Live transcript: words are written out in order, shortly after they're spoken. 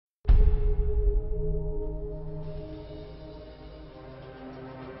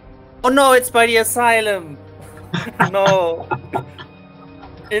Oh no, it's by the Asylum. No.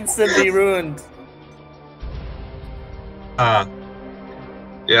 Instantly ruined. Yeah.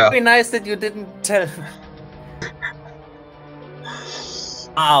 Very nice that you didn't tell.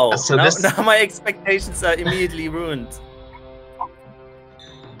 Ow. So now my expectations are immediately ruined.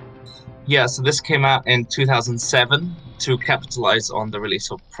 Yeah, so this came out in 2007 to capitalize on the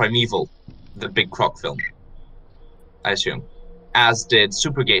release of Primeval, the big Croc film, I assume. As did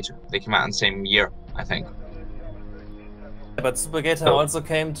Supergator. They came out in the same year, I think. But Supergator also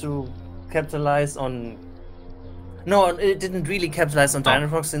came to capitalize on... No, it didn't really capitalize on Dino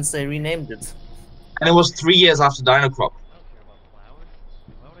Croc since they renamed it. And it was 3 years after Dino Croc.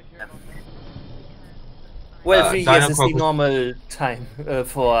 Well, 3 years is the normal time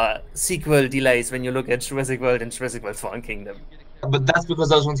for sequel delays when you look at Jurassic World and Jurassic World Fallen Kingdom. But that's because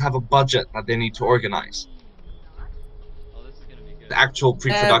those ones have a budget that they need to organize. The actual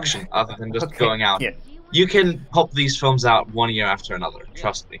pre-production, other than just going out. Yeah. You can pop these films out 1 year after another,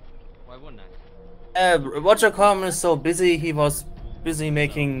 trust me. Roger Corman is so busy, he was busy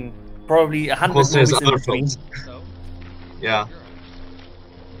making probably 100 movies in between. Yeah.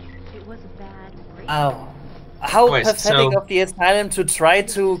 Ow. How pathetic of the Asylum to try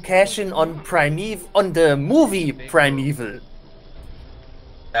to cash in on on the movie Primeval.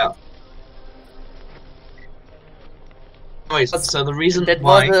 Yeah. Anyways, so the reason that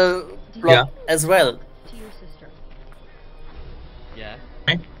why... was a block as well. Yeah.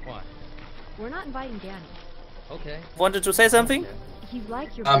 Okay. What? We're not inviting Danny. Okay. Wanted to say something? He's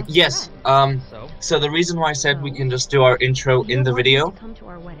like your yes. So the reason why I said we can just do our intro in the video come to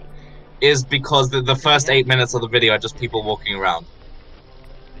our wedding. is because the first 8 minutes of the video are just people walking around.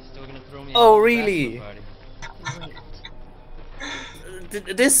 Oh, really?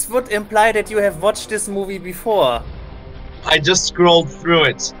 This would imply that you have watched this movie before. I just scrolled through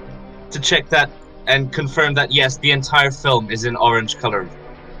it to check that and confirm that yes, the entire film is in orange color.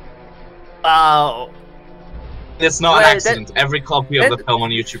 Wow. It's not an accident. Every copy of the film on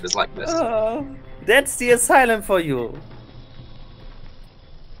YouTube is like this. That's the Asylum for you.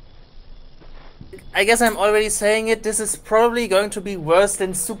 I guess I'm already saying it, this is probably going to be worse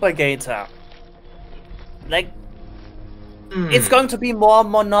than Supergator. Like, it's going to be more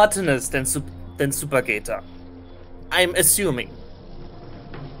monotonous than Supergator. I'm assuming.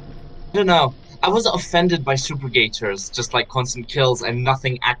 I don't know. I was offended by Supergators, just like constant kills and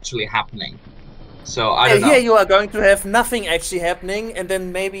nothing actually happening. So, I don't know. Here you are going to have nothing actually happening and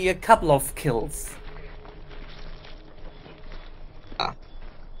then maybe a couple of kills.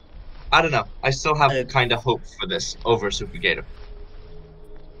 I don't know. I still have kind of hope for this over Supergator.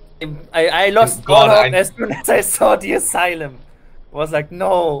 I lost all hope as soon as I saw the Asylum. I was like,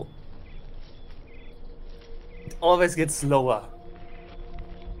 no. It always gets slower.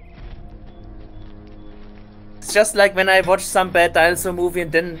 It's just like when I watch some bad dinosaur movie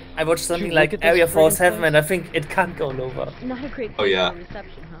and then I watch something like Area 47 and I think it can't go lower. Not a great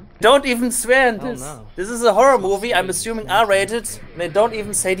reception, huh? Don't even swear in this. No. This is a horror movie, I'm assuming R-rated. They don't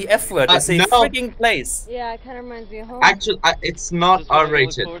even say the F word, they say freaking place. Yeah, it kind of reminds me of home. Actually, it's not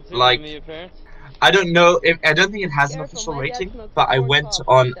R-rated. Like, I don't know if I don't think it has an official rating, but I went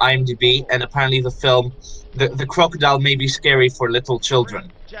on IMDb and apparently the film, the crocodile may be scary for little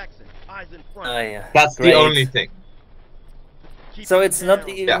children. Yeah. That's the only thing. So it's not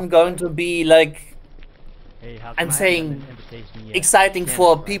even going to be like, I'm saying, exciting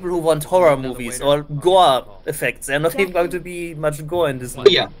for people who want horror movies or gore effects. They're not even going to be much gore in this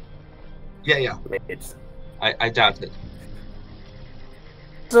movie. Yeah. I doubt it.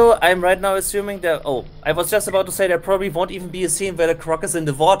 So I'm right now assuming that... Oh, I was just about to say there probably won't even be a scene where the croc is in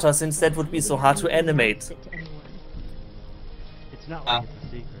the water, since that would be so hard to animate. It's not like it's a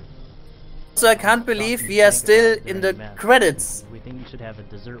secret. So I can't believe we are still in the credits. We think you should have a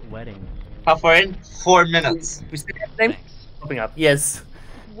dessert wedding. How far in? 4 minutes. We still have names popping up. Yes.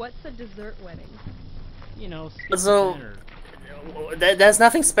 What's a dessert wedding? You know, so there's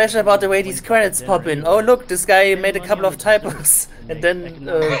nothing special about the way these credits pop in. Oh look, this guy made a couple of typos, and then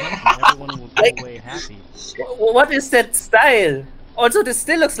like, what is that style? Also, this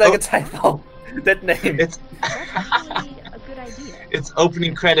still looks like a typo. That name. It's a good idea. It's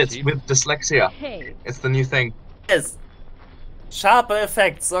opening credits with dyslexia. Hey. It's the new thing. Yes. Sharper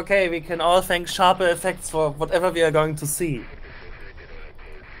effects. Okay, we can all thank Sharper effects for whatever we are going to see.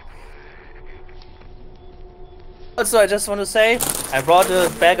 Also, I just want to say, I brought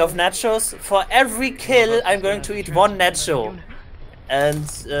a bag of nachos. For every kill, I'm going to eat one nacho. And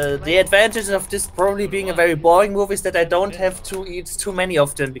the advantage of this probably being a very boring movie is that I don't have to eat too many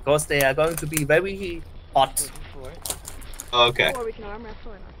of them, because they are going to be very hot. Okay. Or we can arm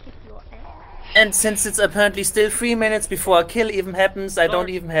wrestle and I'll kick your ass. And since it's apparently still 3 minutes before a kill even happens, I don't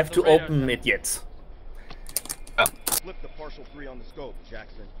even have to open it yet. Flip the partial 3 on the scope,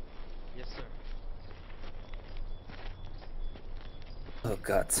 Jackson. Yes, sir. Oh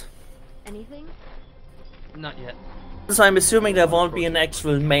god. Anything? Not yet. So I'm assuming there won't be an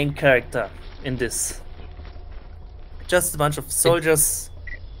actual main character in this. Just a bunch of soldiers.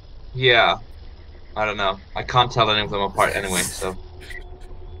 Yeah. I don't know. I can't tell any of them apart anyway, so.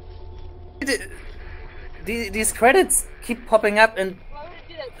 These credits keep popping up and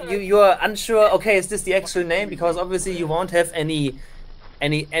you're unsure, okay, is this the actual name? Because obviously you won't have any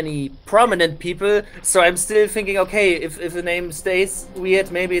prominent people, so I'm still thinking, okay, if the name stays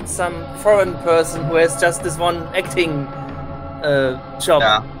weird, maybe it's some foreign person who has just this one acting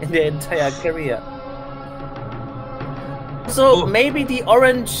job in their entire career. So maybe the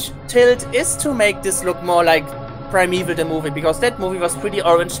orange tilt is to make this look more like Primeval the movie, because that movie was pretty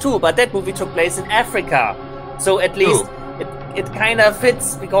orange too, but that movie took place in Africa. So at least it kind of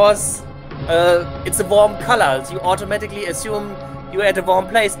fits, because it's a warm color. So you automatically assume you're at a warm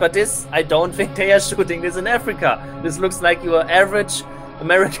place, but this, I don't think they are shooting this in Africa. This looks like your average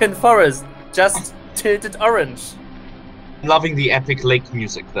American forest, just tilted orange. Loving the epic lake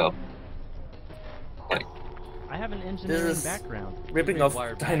music though. I have an engineering background. Ripping off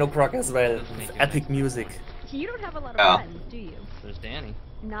Dino Croc as well, with epic music. You don't have a lot of friends, do you? There's Danny.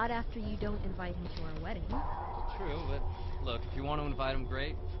 Not after you don't invite him to our wedding. True, but look, if you want to invite him,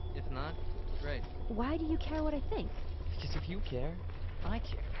 great. If not, great. Why do you care what I think? Because if you care, I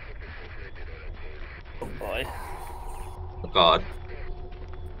care. Oh boy. Oh god.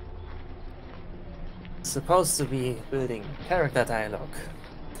 Supposed to be building character dialogue.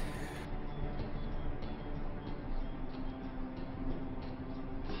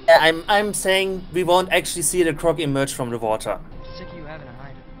 I'm saying we won't actually see the Croc emerge from the water. Sick of you having to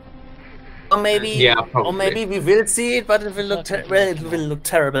hide it. Or maybe, probably. or maybe we will see it, but it will look it will look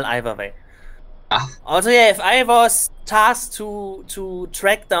terrible either way. Also, yeah, if I was tasked to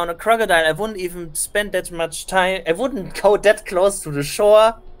track down a crocodile, I wouldn't even spend that much time. I wouldn't go that close to the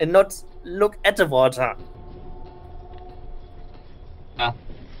shore and not look at the water.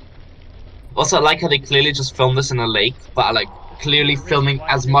 Also, I like how they clearly just filmed this in a lake, but like clearly filming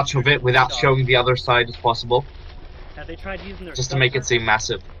as much of it without showing the other side as possible. Have they tried using their just to make it seem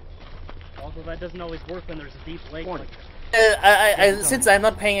massive. Although that doesn't always work when there's a deep lake. Since I'm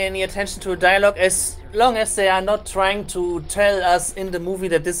not paying any attention to dialogue, as long as they are not trying to tell us in the movie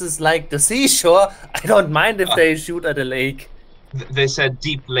that this is like the seashore, I don't mind if they shoot at a lake. They said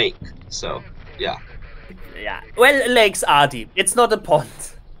deep lake, so yeah. Yeah, well, lakes are deep. It's not a pond.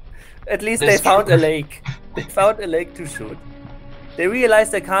 At least they found a lake. They found a lake to shoot. They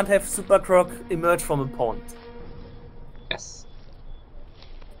realized they can't have Supercroc emerge from a pond. Yes.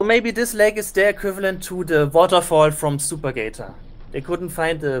 So maybe this lake is their equivalent to the waterfall from Supergator. They couldn't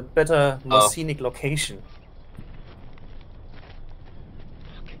find a better, more scenic location.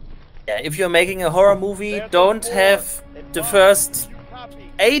 Yeah, if you're making a horror movie, don't have the first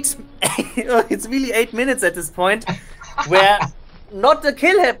 8... it's really 8 minutes at this point, where not a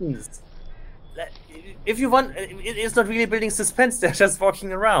kill happens. If you want, it's not really building suspense, they're just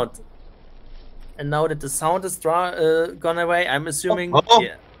walking around. And now that the sound is gone away, I'm assuming...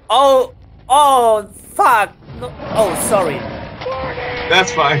 Yeah. Oh, fuck! No, oh, sorry.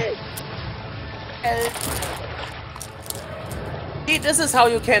 That's fine. See, this is how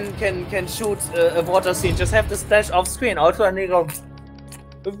you can shoot a water scene. Just have the splash off screen. Also, and you go...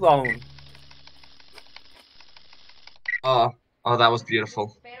 wrong. Oh, that was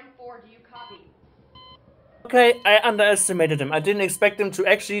beautiful. Okay, I underestimated him. I didn't expect him to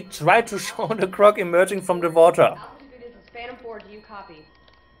actually try to show the Croc emerging from the water. Alpha 23, this is Phantom 4, do you copy?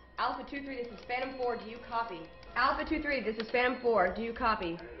 Alpha 23, this is Phantom 4, do you copy? Alpha 23, this is Phantom 4, do you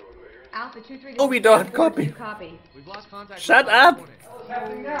copy? Alpha 23, Oh, we don't copy. do you copy? We've lost contact. Shut up!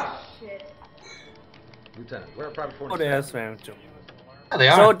 Shit. Lieutenant, where are Private 46? Oh, they are swearing too. Yeah, they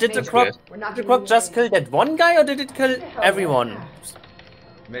are. So did the Croc just kill that one guy, or did it kill everyone?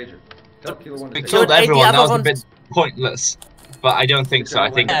 Major. Tell Kilo 1 to They take killed everyone, that was a ones- bit pointless. But I don't think so. I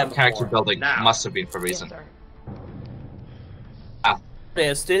think Yeah. character building must have been for a Yes, reason. sir.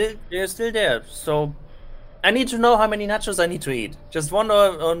 They're still there. So I need to know how many nachos I need to eat. Just one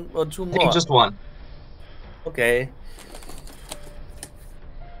or two I more. think just one. Okay.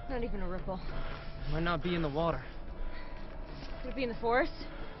 Not even a ripple. Might not be in the water. Could it be in the forest?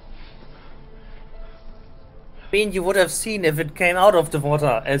 I mean, you would have seen if it came out of the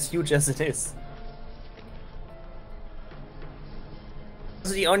water, as huge as it is.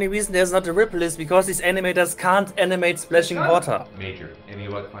 So the only reason there's not a ripple is because these animators can't animate splashing water. Major, any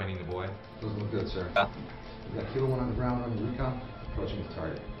luck finding the boy? Doesn't look good, sir. Yeah. We got Kilo 1 on the ground on the recon, approaching the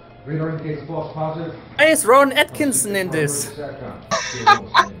target. Radar indicates false positive. Why is Ron Atkinson in this? Search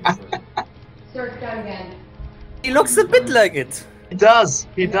done again. He looks a bit like it. He does.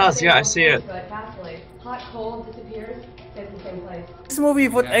 He does. Yeah, I see it. But fastly. Hot, cold, disappears. Stays in the same place. This movie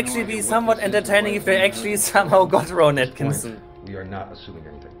would actually be somewhat entertaining if they actually somehow got Ron Atkinson. We are not assuming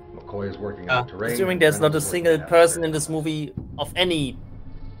anything. McCoy is working on the terrain. Assuming there's not a single person in this movie of any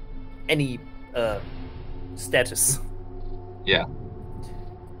status. Yeah.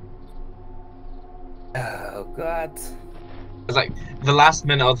 Oh god. It's like the last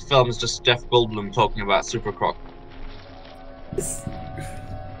minute of the film is just Jeff Goldblum talking about Supercroc.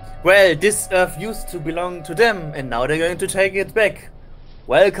 Well, this Earth used to belong to them, and now they're going to take it back.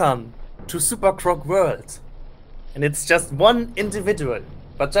 Welcome to Supercroc World. And it's just one individual.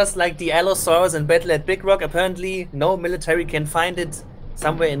 But just like the Allosaurus in Battle at Big Rock, apparently no military can find it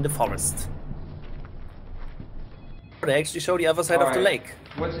somewhere in the forest. They actually show the other side of the lake.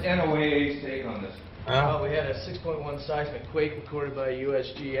 What's NOAA's take on this? We had a 6.1 seismic quake recorded by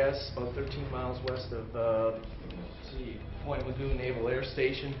USGS about 13 miles west of Point Lagoon Naval Air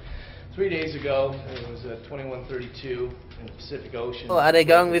Station 3 days ago. It was at 2132 in the Pacific Ocean. Oh, are they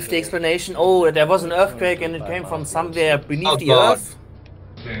going with the explanation? Oh, there was an earthquake and it came from somewhere beneath the earth?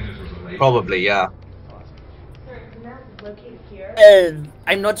 Probably, yeah.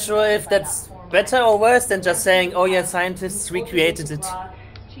 I'm not sure if that's better or worse than just saying, oh yeah, scientists recreated it.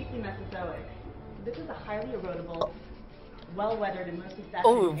 Chiefly Mesozoic. This is a highly erodible, well-weathered and mostly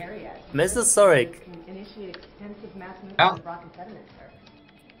Oh, saturated area. Mesozoic. Can initiate extensive mass movement Yeah. of rock and sediment, sir.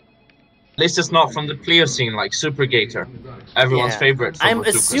 At least it's not from the Pliocene like Supergator, everyone's favorite. I'm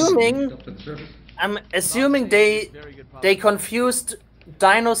assuming they confused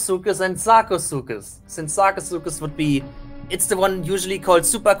Dinosuchus and Sarcosuchus, since Sarcosuchus would be, it's the one usually called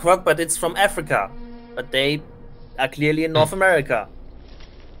Supercroc, but it's from Africa, but they are clearly in North America.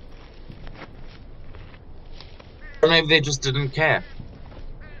 Or maybe they just didn't care.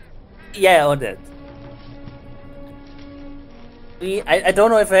 Yeah, or that. I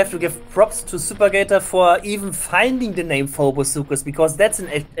don't know if I have to give props to Supergator for even finding the name Phobosuchus, because that's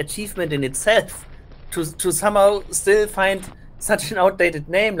an achievement in itself. To somehow still find such an outdated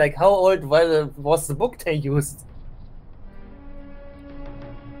name, like how old was the book they used?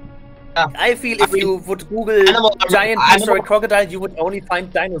 I feel if you would Google giant prehistoric crocodile, you would only find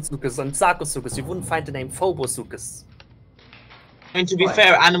Dinosuchus and Sarcosuchus. You wouldn't find the name Phobosuchus. I mean, to be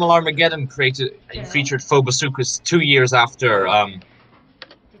fair, Animal Armageddon featured Phobosuchus 2 years after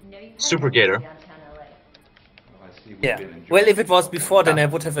Supergator. Yeah. Well, if it was before, then I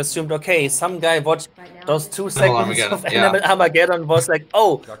would have assumed, okay, some guy watched those 2 seconds of Animal Armageddon, was like,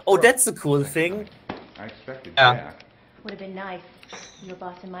 oh, that's a cool thing. I expected Jack. Would have been nice. Your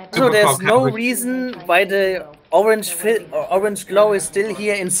boss and my So there's no reason why the orange glow is still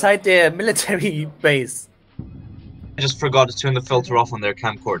here inside their military base. I just forgot to turn the filter off on their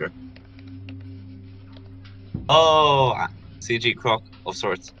camcorder. Oh, CG croc of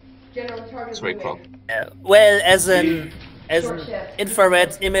sorts. Sorry, croc. Well, as an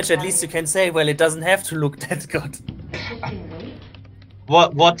infrared image, at least you can say, well, it doesn't have to look that good.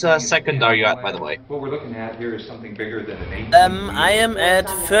 What second are you at, by the way? What we're looking at here is something bigger than an 8. I am at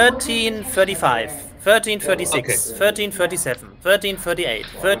 1335, 1336, 1337, 1338,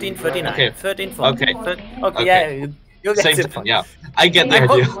 1339, 1340. Okay, yeah, you get it. Yeah, I get the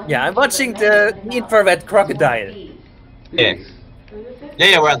idea. Yeah, I'm watching the infrared crocodile. Yeah.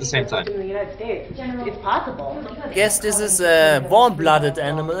 Yeah, we're at the same time. In the United States, it's possible. Guess this is a warm-blooded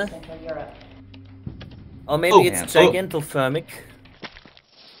animal. Or maybe it's gigantothermic.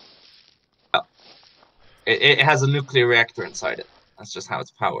 It has a nuclear reactor inside it. That's just how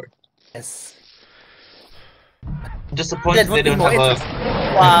it's powered. Yes. I'm disappointed they don't have a...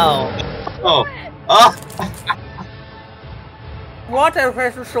 Wow. Oh. Oh! Water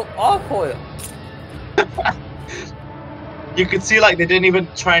pressure is so awful. You could see like they didn't even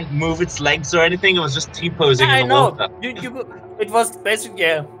try and move its legs or anything. It was just T-posing in the water. It was basically,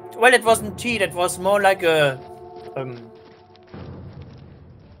 yeah. Well, it wasn't T. It was more like a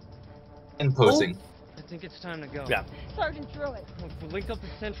Imposing. I think it's time to go. Yeah. Sergeant Druid. If we link up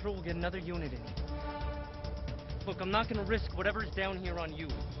with Central, we'll get another unit in. Look, I'm not gonna risk whatever's down here on you.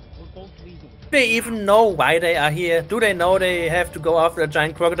 We're both leaving. Do they even know why they are here? Do they know they have to go after a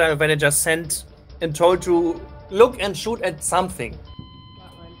giant crocodile, or were they just sent and told to look and shoot at something?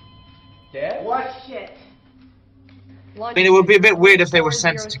 Dad? What shit? I mean, it would be a bit weird if they were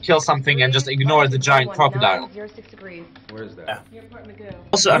sent to kill something and just ignore the giant crocodile. Where is that? Yeah. Near Magoo.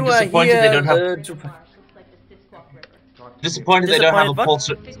 Also, I'm disappointed they don't have. Disappointed they don't have a Paul.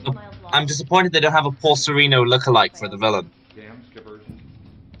 I'm disappointed they don't have a Paul Sereno lookalike for the villain. Damn, skipper.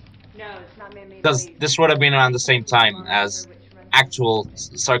 No, it's not man-made. Because this would have been around the same time as actual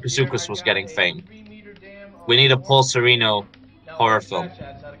Sarcosuchus was getting fame. We need a Paul Sereno horror film.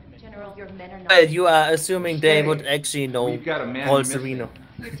 Well, you are assuming they would actually know Paul Sereno.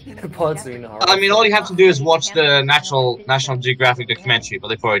 Paul Sereno horror. I mean, all you have to do is watch the National Geographic documentary, but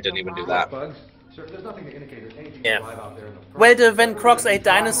they probably didn't even do that. Yeah. Well, the When Crocs Ate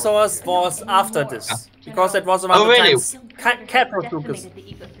Dinosaurs was after this. Because that was around the times Caprosuchus.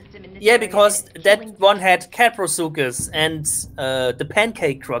 Yeah, because that one had Caprosuchus and the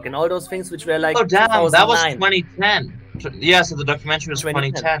Pancake Croc and all those things which were like. Oh damn, that was 2010. Yeah, so the documentary was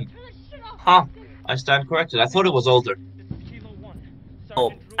 2010. Huh, I stand corrected. I thought it was older.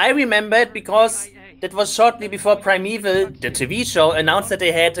 Oh, I remember it because that was shortly before Primeval, the TV show, announced that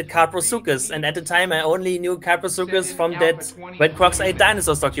they had a Caprosuchus, and at the time I only knew Caprosuchus from that When Crocs Ate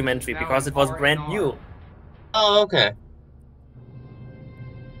Dinosaurs documentary because it was brand new. Oh, okay.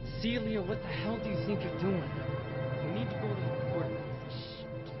 Celia, what the hell do you think you're doing? You need to go to the coordinates. Shh,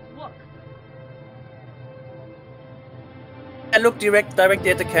 look. I looked directly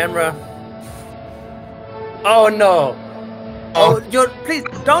at the camera. Oh no! Oh, please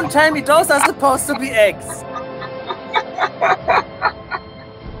don't tell me those are supposed to be eggs.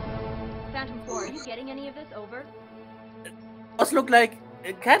 Phantom 4, are you getting any of this? Over. Those look like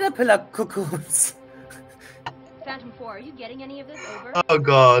caterpillar cocoons. Phantom 4, are you getting any of this? Over. Oh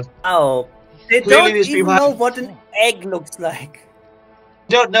god. Oh, they Clearly don't even know what an egg looks like.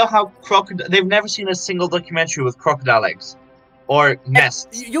 Don't know how crocodile. They've never seen a single documentary with crocodile eggs or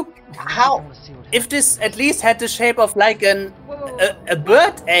nests. How? If this at least had the shape of like a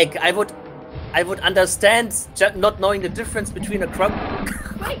bird egg, I would understand just not knowing the difference between a croc.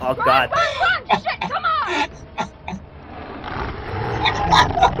 Oh god. Run, shit, come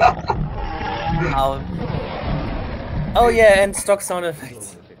on! Oh yeah, and stock sound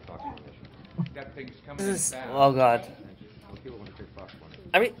effects. Oh god.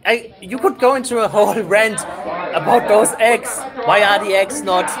 I mean, you could go into a whole rant about those eggs. Why are the eggs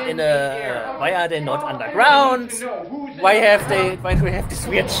not why are they not underground? Why do we have this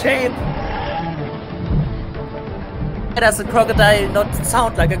weird shape? Why does a crocodile not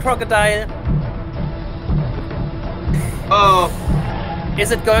sound like a crocodile? Oh.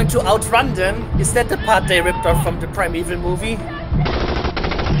 Is it going to outrun them? Is that the part they ripped off from the Primeval movie?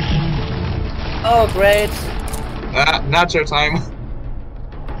 Oh, great. Not your time.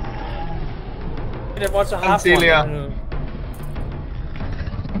 Watch a half Celia.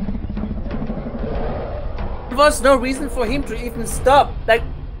 There was no reason for him to even stop. Like,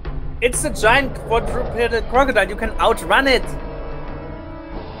 it's a giant quadrupedal crocodile. You can outrun it.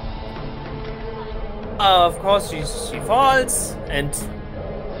 Of course, she falls and.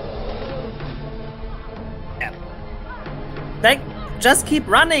 Yeah. Like, just keep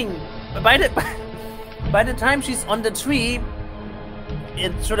running. By the time she's on the tree,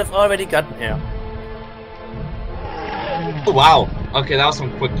 it should have already gotten here. Oh, wow. Okay, that was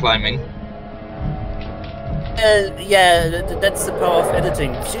some quick climbing. Yeah, that's the power of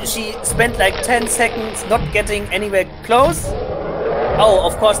editing. She spent like 10 seconds not getting anywhere close. Oh,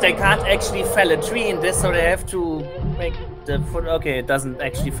 of course, they can't actually fell a tree in this, so they have to make the foot. Okay, it doesn't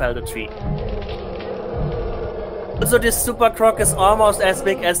actually fell the tree. Also, this Supercroc is almost as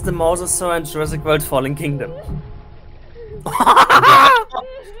big as the Mosasaur in Jurassic World Fallen Kingdom.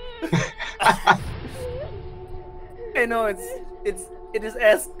 I know it is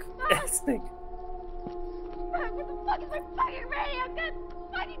as big. What the fuck is my fucking radio? God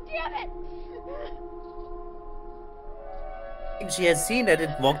fucking damn it! She has seen that it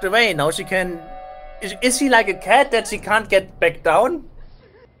walked away. Now she can. Is she like a cat that she can't get back down?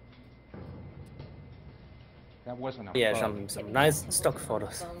 That wasn't a Yeah, bug. some nice stock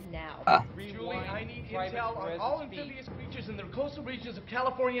photos. Julie, I need intel on all amphibious creatures in the coastal regions of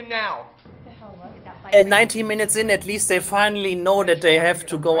California now. At 19 minutes in, at least they finally know that they have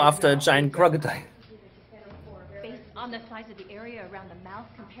to go after a giant crocodile. Based on the size of the area around the mouth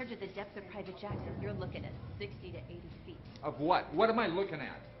compared to the depth of Private Jackson, you're looking at 60 to 80 feet. Of what? What am I looking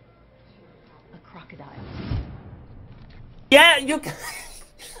at? A crocodile. Yeah,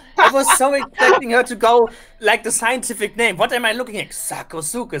 I was so expecting her to go like the scientific name. What am I looking at?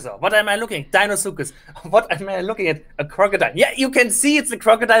 Sarcosuchus. Or what am I looking at? Dinosuchus. What am I looking at? A crocodile. Yeah, you can see it's a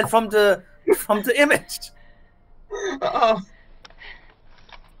crocodile from the image. Oh.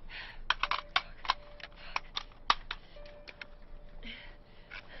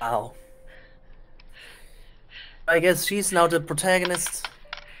 Wow. I guess she's now the protagonist,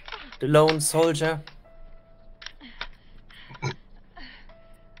 the lone soldier.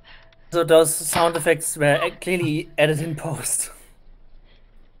 So those sound effects were clearly added in post.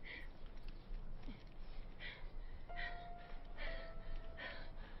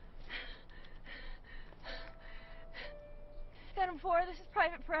 Phantom 4, this is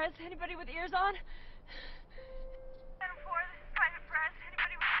Private Perez. Anybody with ears on? Phantom 4, this is Private Perez.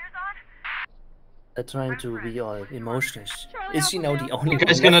 Anybody with ears on? They're trying to be all emotional. Charlie Is she now the only You one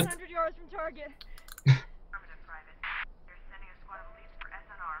guys gonna... left? 100 yards from target.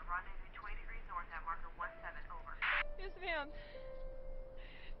 Yes, ma'am.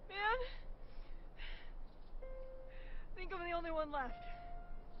 Ma'am? I think I'm the only one left.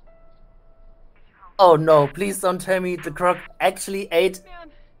 Oh no, please don't tell me the croc actually ate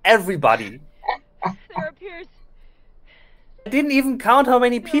everybody. There appears I didn't even count how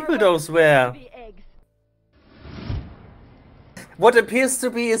many people those were. What appears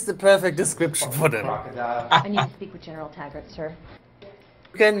to be is the perfect description for them. I need to speak with General Taggart, sir.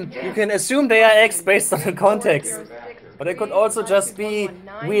 You can assume they are eggs based on the context, but they could also just be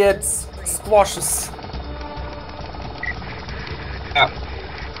weird squashes.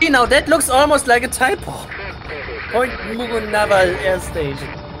 See, now that looks almost like a typo. Point Naval Air Station.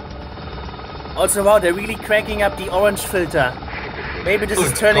 Also, wow, they're really cranking up the orange filter. Maybe this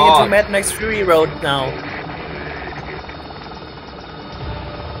is turning into Mad Max Fury Road now.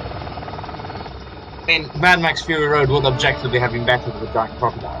 I mean, Mad Max Fury Road would objectively have been better with a giant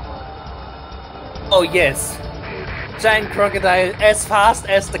crocodile. Oh yes. Giant crocodile as fast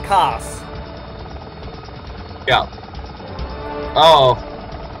as the cars. Yeah. Oh.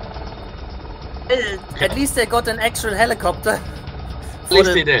 At least they got an actual helicopter. At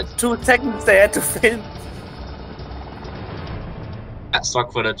least they did. 2 seconds they had to film. That's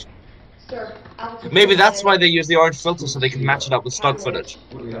stock footage. Sir, Maybe that's why they use the orange filter, so they can match it up with stock footage.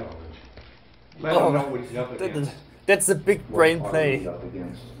 Oh, that's a big brain play.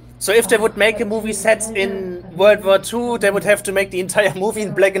 So if they would make a movie set in World War II, they would have to make the entire movie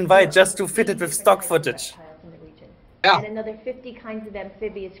in black and white just to fit it with stock footage. Yeah. And another 50 kinds of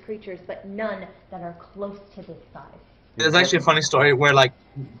amphibious creatures, but none that are close to this size. There's actually a funny story where, like,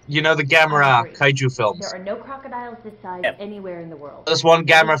 you know the Gamera kaiju films? There are no crocodiles this size anywhere in the world. There's one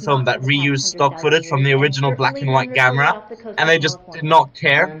Gamera film that reused stock footage from the original black and white Gamera, and they just did not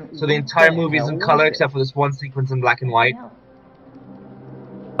care, so the entire movie is in color except for this one sequence in black and white.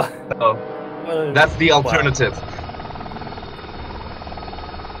 So, that's the alternative.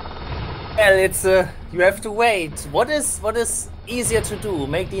 Well, it's you have to wait. What is easier to do?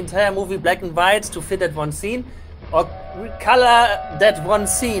 Make the entire movie black and white to fit that one scene, or color that one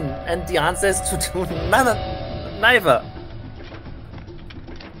scene? And the answer is to do neither.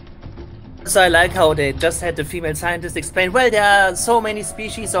 So I like how they just had the female scientist explain, well, there are so many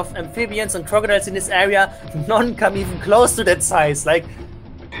species of amphibians and crocodiles in this area, none come even close to that size. Like,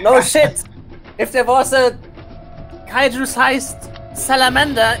 no shit. If there was a kaiju-sized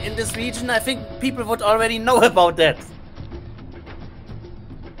salamander in this region, I think people would already know about that.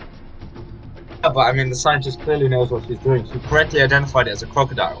 Yeah, but I mean, the scientist clearly knows what she's doing. She correctly identified it as a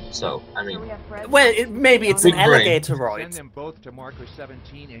crocodile, so, I mean... Well, maybe it's an alligatoroid. Send them both to Marker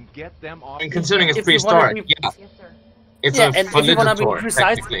 17 and get them off. I mean, considering it's prehistoric, yeah. It's a folidator,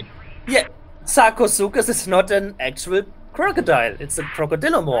 technically. Yeah, Sarcosuchus is not an actual crocodile. It's a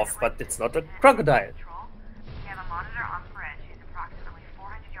crocodilomorph, but it's not a crocodile.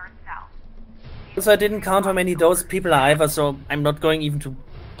 So I didn't count how many those people are either, so I'm not going even to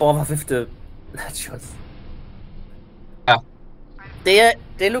bother with the legends. Yeah.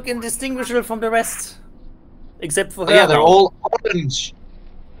 They look indistinguishable from the rest. Except for her. Yeah, they're all orange.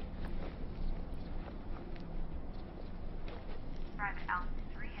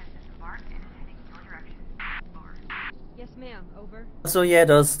 Yes, ma'am. Over. So yeah,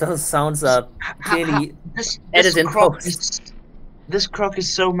 those sounds are clearly added in post. This croc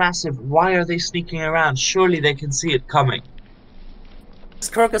is so massive. Why are they sneaking around? Surely they can see it coming. This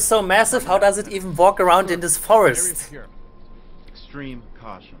croc is so massive. How does it even walk around in this forest? Extreme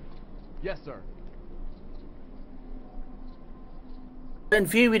caution. Yes, sir. In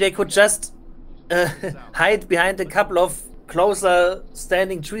theory, they could just hide behind a couple of closer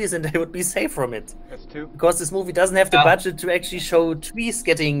standing trees and they would be safe from it. That's two. Because this movie doesn't have the budget to actually show trees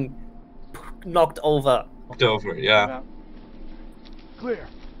getting knocked over. Knocked over, yeah. Clear.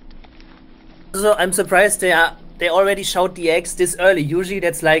 So I'm surprised they already showed the eggs this early. Usually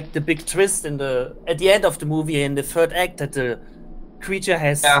that's like the big twist at the end of the movie in the third act, that the creature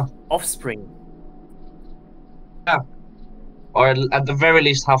has offspring. Yeah. Or at the very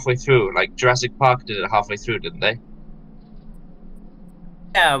least halfway through. Like Jurassic Park did it halfway through, didn't they?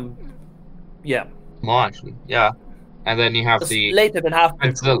 Yeah. More actually, yeah. And then you have the later than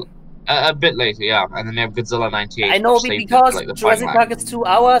halfway through. A bit later, yeah. And then you have Godzilla 98. I know because like Jurassic Park is 2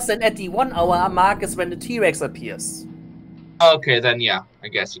 hours, and at the 1 hour mark is when the T-Rex appears. Okay, then yeah, I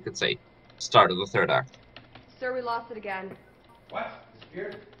guess you could say start of the 3rd act. Sir, we lost it again. What?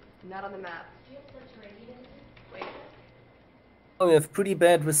 Disappeared? Not on the map. Wait. Oh, we have pretty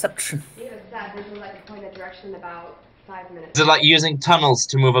bad reception. Even that, this was like a point of direction in about 5 minutes. Is it like using tunnels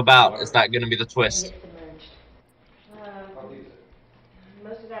to move about? Is that going to be the twist?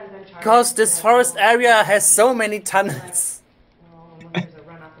 Most of that is uncharted. Because this forest area has so many tunnels. There's a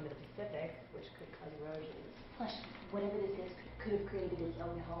runoff into the Pacific, which could cause erosion. Plus, whatever this is could have created its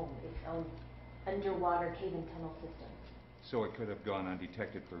own home, its own underwater cave and tunnel system. So it could have gone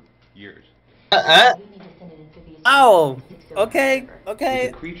undetected for years. Oh, okay.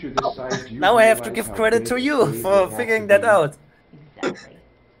 Now I have to give credit to you for figuring that out. Exactly.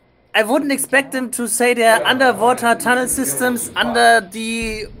 I wouldn't expect them to say there are underwater tunnel systems under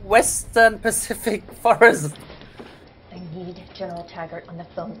the Western Pacific forest. I need General Taggart on the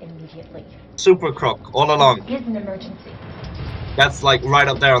phone immediately. Supercroc, all along. It is an emergency. That's like right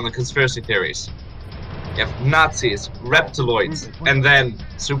up there on the conspiracy theories. You have Nazis, reptiloids, and then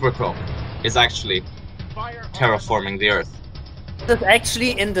Supercroc is actually terraforming the Earth. It's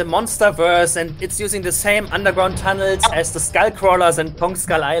actually in the Monsterverse, and it's using the same underground tunnels as the Skullcrawlers and Kong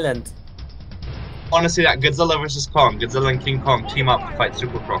Skull Island. Honestly, that Godzilla vs. Kong, Godzilla and King Kong team up to fight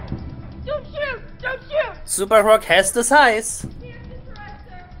Supercroc. Don't shoot! Don't shoot! Supercroc has the size.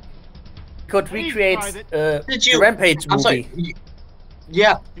 Could recreate the Rampage movie. I'm sorry.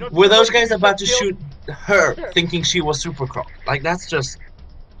 Yeah, were those guys about to shoot her, thinking she was Supercroc? Like, that's just...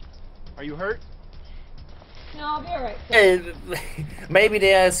 Are you hurt? No, I'll be alright. Maybe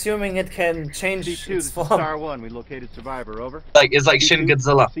they are assuming it can change C2, its this is form. Star 1. We located Survivor, over. Like, it's like Shin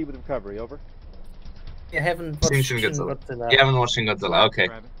Godzilla. Proceed with recovery, over. You haven't watched Shin Godzilla. You haven't watched Shin Godzilla, okay.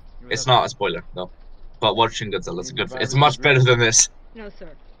 It's not a spoiler, though. But watch Shin Godzilla, it's good. It's much better than this. No, sir.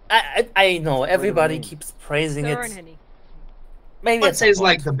 I know, everybody keeps praising it. Maybe I'd say it's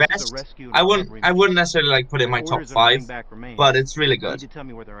like the best. I wouldn't necessarily like put it in my top 5, but it's really good. Tell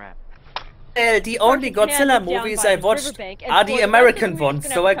me where they're at. The only Godzilla movies I watched are the American ones,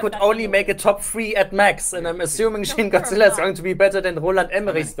 so I could only make a top 3 at max, and I'm assuming Shin Godzilla is going to be better than Roland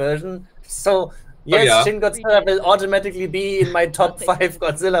Emmerich's version. So yes, Shin Godzilla will automatically be in my top 5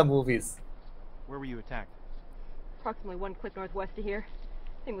 Godzilla movies. Where were you attacked? Approximately 1 click northwest of here.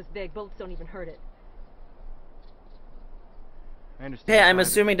 Thing was big. Bullets don't even hurt it. Okay, I'm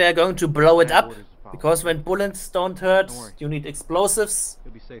assuming they're going to blow it up, because when bullets don't hurt, you need explosives.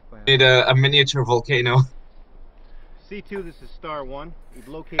 You'll be safe by Need a miniature volcano. C2, this is Star 1. We've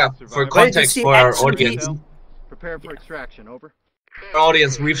located Survivor. For context for our audience. Prepare for extraction, over. For our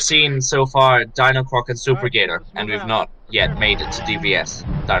audience, we've seen so far Dino Croc and Super Gator, and we've not yet made it to DVS.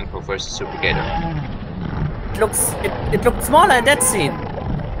 Dino Croc versus Super Gator. It looked smaller in that scene.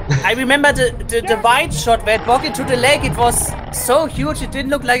 I remember the wide shot where it walked into the lake. It was so huge it didn't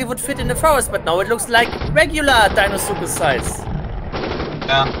look like it would fit in the forest, but now it looks like regular Dinosuke size.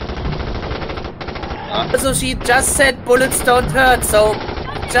 Yeah. So she just said bullets don't hurt, so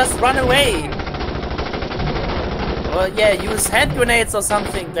just run away. Or yeah, use hand grenades or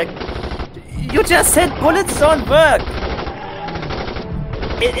something. Like, you just said bullets don't work.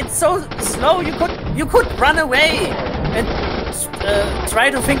 It's so slow. You could run away and try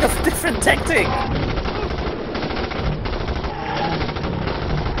to think of a different tactic.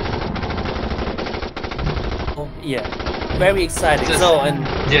 Oh, yeah, very exciting.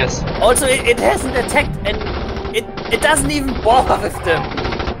 Yes. Also, it hasn't attacked, and it doesn't even bother with them.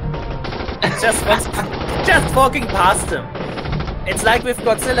 It just walking past them. It's like with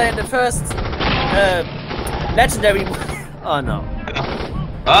Godzilla in the first legendary. Oh no.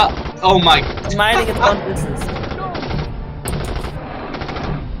 Oh my. Minding its own business.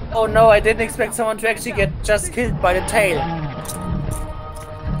 Oh no, I didn't expect someone to actually get just killed by the tail.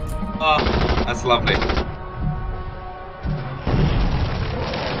 Oh, that's lovely.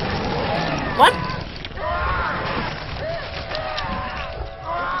 What?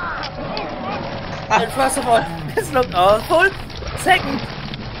 And first of all, this looked awful. Second,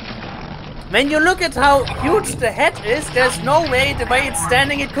 when you look at how huge the head is, there's no way the way it's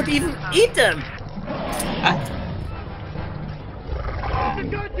standing it could even eat them.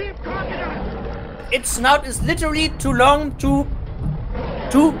 Its snout is literally too long to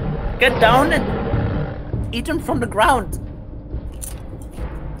get down and eat them from the ground.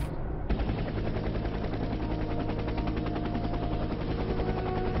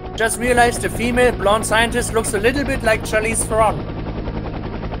 just realized the female blonde scientist looks a little bit like Charlize Theron.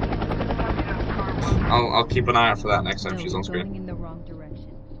 I'll keep an eye out for that next time she's on screen. Going in the wrong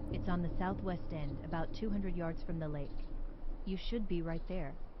direction. It's on the southwest end, about 200 yards from the lake. You should be right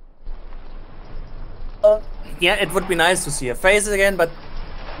there. Yeah, it would be nice to see her face again, but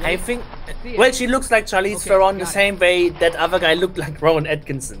I think... Well, she looks like Charlize Theron the same way that other guy looked like Rowan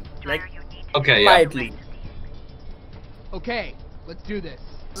Atkinson. Like, mildly. Okay, let's do this.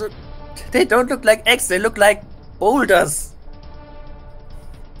 So, they don't look like eggs, they look like boulders.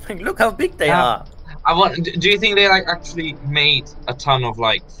 Like, look how big they are. Do you think they like actually made a ton of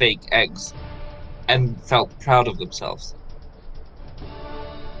like fake eggs and felt proud of themselves?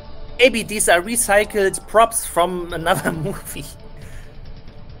 Maybe these are recycled props from another movie.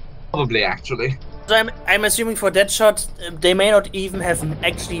 Probably, actually. So I'm assuming for that shot, they may not even have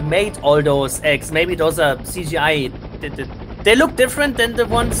actually made all those eggs. Maybe those are CGI. They look different than the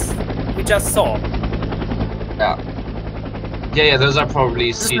ones we just saw. Yeah. Yeah, those are probably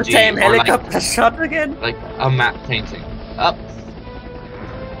CG. This is the same helicopter shot again? Like a matte painting. Up.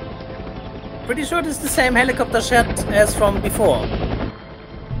 Pretty sure it's the same helicopter shot as from before.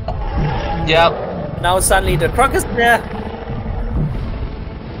 Yep. Now suddenly the Croc is there.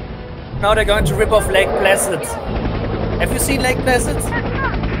 Now they're going to rip off Lake Placid. Have you seen Lake Placid?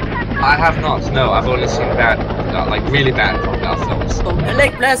 I have not. No, I've only seen bad, like really bad crocodile films. Oh,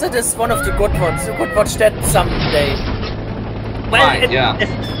 Lake Placid is one of the good ones. You could watch that someday. Well, right, yeah.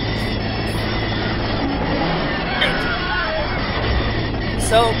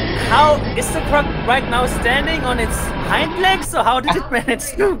 So, how is the Croc right now standing on its hind legs, or how did it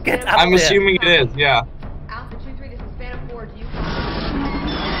manage to get up I'm assuming it is, yeah. Alpha 2-3, this is Phantom 4, do you copy?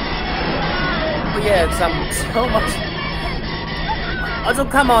 Oh yeah, so much. Also,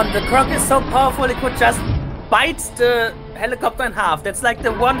 come on, the Croc is so powerful it could just bite the helicopter in half. That's like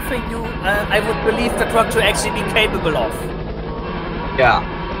the one thing I would believe the Croc to actually be capable of. Yeah,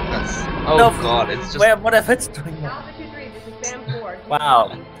 that's... Oh no, god, it's just... Whatever it's doing now. Alpha 2-3, this is Phantom 4.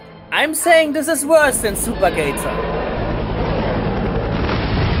 Wow. I'm saying this is worse than Super Gator.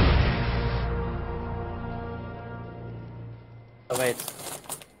 Oh, wait.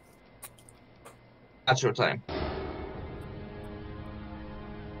 That's your time.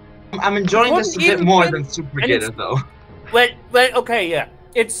 I'm enjoying this a bit more than Super Gator, though. Well, okay, yeah.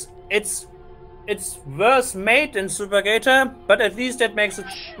 It's worse made than Super Gator, but at least that makes it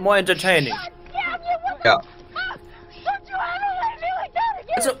more entertaining. Yeah.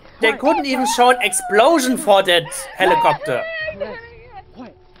 Also, they couldn't even show an explosion for that helicopter.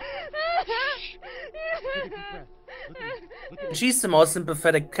 She's the most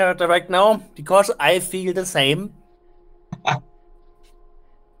sympathetic character right now, because I feel the same.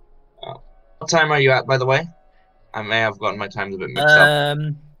 What time are you at, by the way? I may have gotten my times a bit mixed up.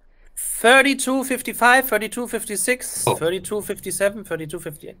 32:55, 32:56, 32:57,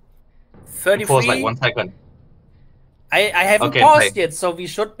 32:58. 33. Pause like 1 second. I haven't paused yet, so we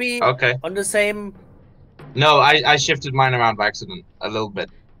should be on the same... No, I shifted mine around by accident a little bit.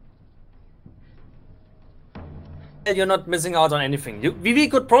 You're not missing out on anything. We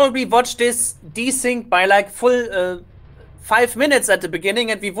could probably watch this desync by like full 5 minutes at the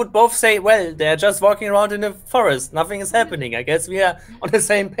beginning, and we would both say, well, they're just walking around in the forest. Nothing is happening. I guess we are on the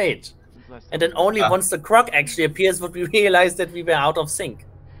same page. And then only once the Croc actually appears would we realize that we were out of sync.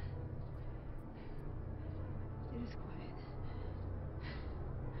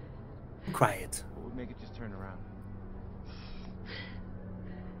 Quiet. What would make it just turn around?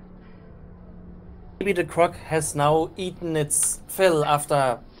 Maybe the Croc has now eaten its fill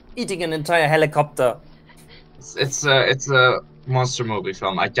after eating an entire helicopter. It's a monster movie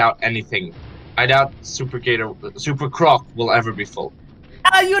film. I doubt anything. I doubt Super Croc will ever be full.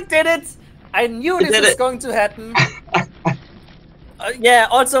 Ah, you did it! I knew this was going to happen. Yeah,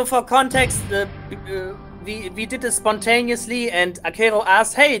 also for context, we did this spontaneously, and Akero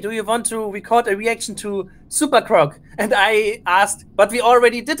asked, hey, do you want to record a reaction to Supercroc? And I asked, but we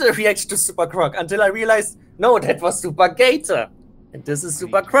already did a reaction to Supercroc, until I realized, no, that was Super Gator. And this is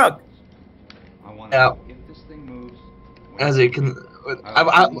Supercroc. Yeah. As you can...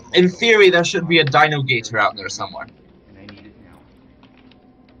 in theory, there should be a Dino Gator out there somewhere.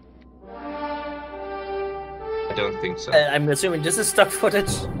 I don't think so. I'm assuming this is stock footage.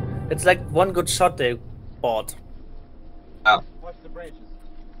 It's like one good shot they bought. Oh.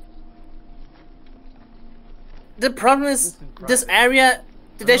 The problem is, this area,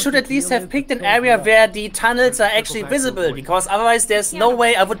 they should at least have picked an area where the tunnels are actually visible, because otherwise there's no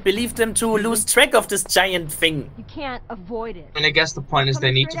way I would believe them to lose track of this giant thing. You can't avoid it. I mean, I guess the point is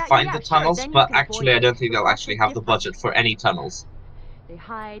they need to find the tunnels, but actually I don't think they'll actually have the budget for any tunnels. They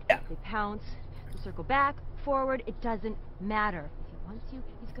hide, they pounce, they circle back, forward, it doesn't matter. If he wants you,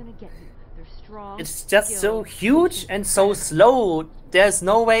 he's gonna get you. They're strong. It's just so huge and so slow. There's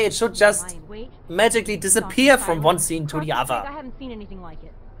no way it should just magically disappear from one scene to the other. I haven't seen anything like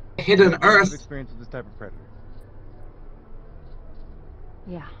it. Hidden Earth. Experience with this type of predator.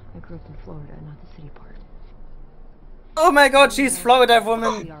 Yeah, I grew up in Florida, not the city part. Oh my god, she's Florida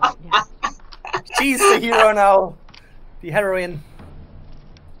woman. She's the hero now. The heroine.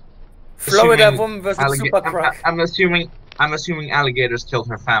 Florida woman versus Supercroc. I'm assuming alligators killed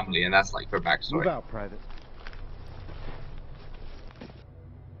her family, and that's like her backstory. Move out, Private.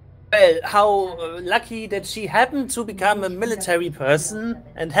 Well, how lucky that she happened to become a military person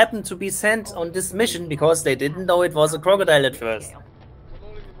and happened to be sent on this mission because they didn't know it was a crocodile at first.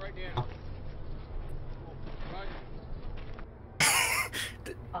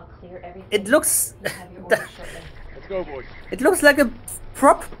 It looks... Let's go, boys. It looks like a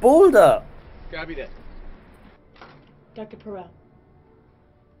prop boulder. Copy that. Dr. Perel.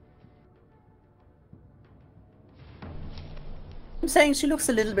 I'm saying she looks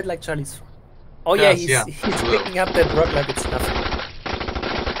a little bit like Charlie's Theron. Oh yeah, he's picking up that rock like it's nothing.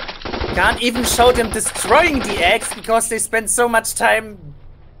 Can't even show them destroying the eggs because they spend so much time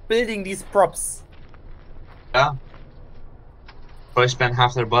building these props. Yeah. Probably spent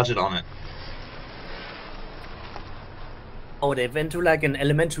half their budget on it. Oh, they went to like an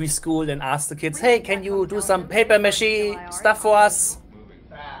elementary school and asked the kids, hey, can you do some paper mache stuff for us?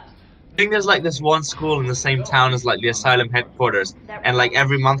 I think there's like this one school in the same town as like the Asylum headquarters, and like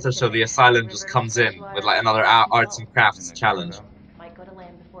every month or so the Asylum just comes in with like another arts and crafts challenge. Might go to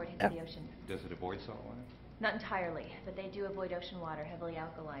land before it hits the ocean. Does it avoid salt water? Not entirely, but they do avoid ocean water, heavily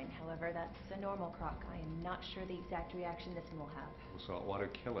alkaline. However, that's a normal croc. I am not sure the exact reaction this one will have. Will salt water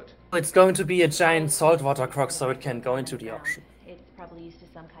kill it? It's going to be a giant saltwater croc so it can go into the ocean. It's probably used to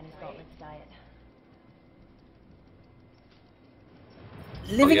some kind of saltless diet.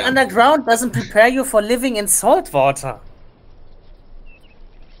 Living underground doesn't prepare you for living in salt water.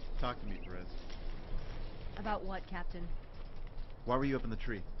 Talk to me, Perez. About what, Captain? Why were you up in the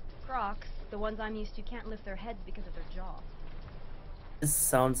tree? Crocs, the ones I'm used to, can't lift their heads because of their jaw. This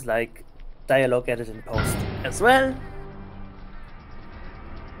sounds like dialogue edited in post as well. This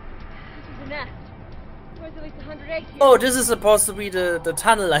is a nest. There's at least 100 eggs here. Oh, this is supposed to be the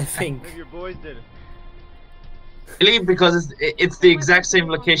tunnel, I think. Maybe your boys did it. Really? Because it's the exact same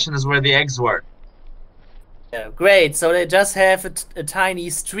location as where the eggs were. Yeah, great. So they just have a tiny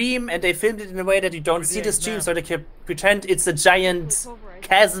stream and they filmed it in a way that you don't see the stream so they can pretend it's a giant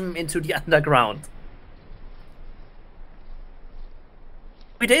chasm into the underground.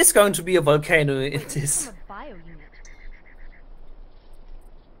 There is going to be a volcano in this.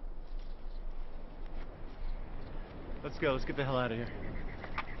 Let's go. Let's get the hell out of here.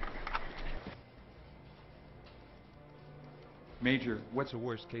 Major, what's the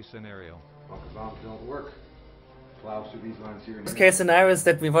worst case scenario? Bunker bombs don't work. Plow through these lines here. Worst case scenario is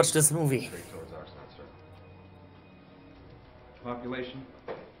that we watch this movie. Straight towards Arsenal, sir. Population?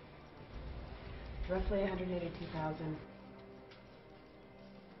 Roughly 182,000.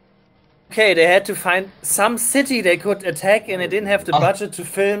 Okay, they had to find some city they could attack and they didn't have the budget to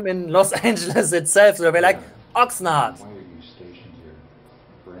film in Los Angeles itself. So they were like, Oxnard. Why are you stationed here?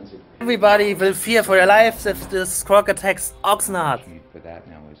 Forensic. Everybody will fear for their lives if this croc attacks Oxnard. For that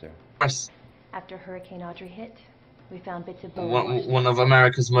now, is there? After Hurricane Audrey hit, we found bits of bone. One of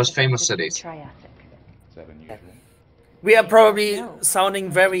America's most famous cities. Triassic. Is that unusual? We are probably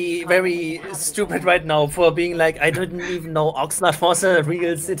sounding very, very stupid right now for being like, I didn't even know Oxnard was a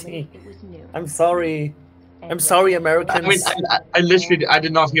real city. I'm sorry. I'm sorry, Americans. I mean, I literally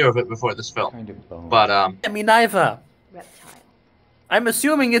did not hear of it before this film. But me neither. I'm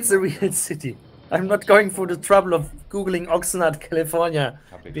assuming it's a real city. I'm not going through the trouble of Googling Oxnard, California,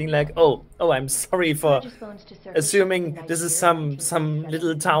 being like, oh, I'm sorry for assuming this is some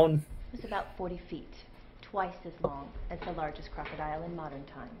little town. It's about 40 feet, twice as long as the largest crocodile in modern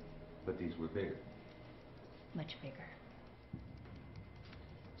times. But these were bigger. Much bigger.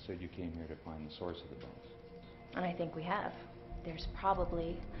 So you came here to find the source of the bones. And I think we have. There's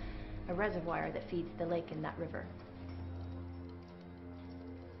probably a reservoir that feeds the lake in that river.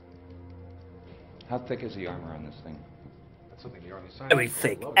 How thick is the armor on this thing? That's something the Army scientists Very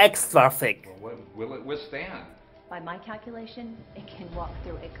thick, extra thick. Well, what will it withstand? By my calculation, it can walk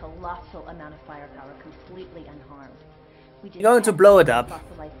through a colossal amount of firepower completely unharmed. You're going to blow it up.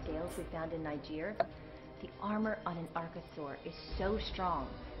 Fossilized scales we found in Niger. The armor on an archosaur is so strong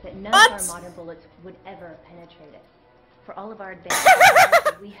that none of our modern bullets would ever penetrate it. For all of our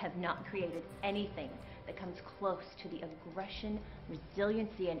advances, we have not created anything that comes close to the aggression,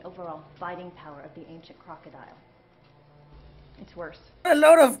 resiliency, and overall fighting power of the ancient crocodile. It's worse. A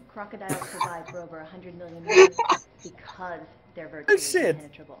lot of crocodiles survive for over 100 million years because they're virtually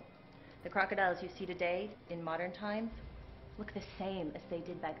impenetrable. The crocodiles you see today in modern times look the same as they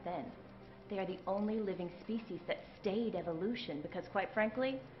did back then. They are the only living species that stayed evolution because, quite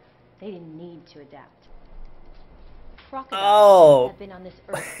frankly, they didn't need to adapt. Crocodiles have been on this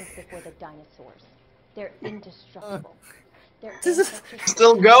earth since before the dinosaurs. They're indestructible. This is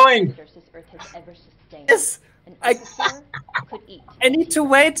still going. This earth has ever sustained. Yes, An Archosaur could eat. I need to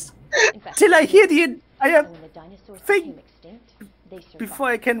wait In fact, till I hear the entire when the dinosaurs thing became extinct, they survived. before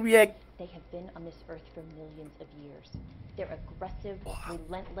I can react. They have been on this earth for millions of years. They're aggressive,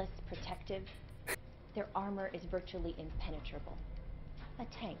 relentless, protective. Their armor is virtually impenetrable. A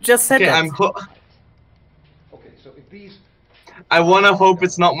tank. Just said that. Okay, so if these... I want to hope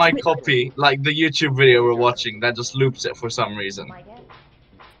it's not my copy, like the YouTube video we're watching, that just loops it for some reason. My guess,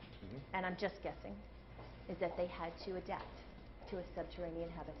 and I'm just guessing, is that they had to adapt to a subterranean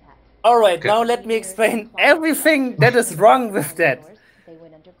habitat. Alright, now let me explain everything that is wrong with that.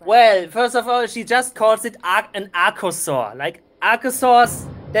 Well, first of all, she just calls it an archosaur. Like, archosaurs,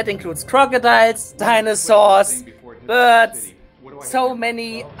 that includes crocodiles, dinosaurs, birds, so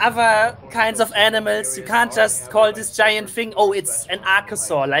many other kinds of animals. You can't just call this giant thing, oh, it's an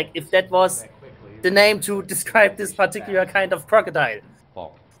archosaur. Like, if that was the name to describe this particular kind of crocodile.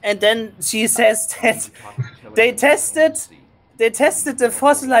 And then she says that they tested the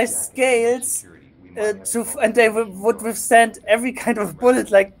fossilized scales and they would withstand every kind of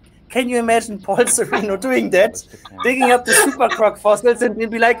bullet. Like, can you imagine Paul Sereno doing that? Digging up the Supercroc fossils and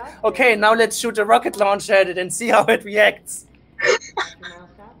be like, okay, now let's shoot a rocket launcher at it and see how it reacts.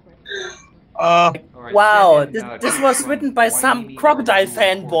 Wow, this was written by some crocodile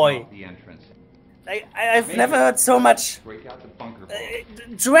fanboy. I've never heard so much.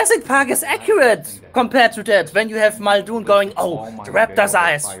 Jurassic Park is accurate compared to that. When you have Muldoon going, oh, the raptors are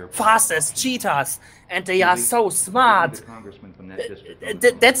as fast as cheetahs, and they are so smart.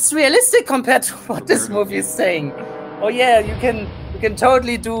 That's realistic compared to what this movie is saying. Oh yeah, you can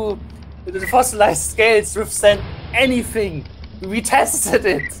totally do the fossilized scales withstand anything. We tested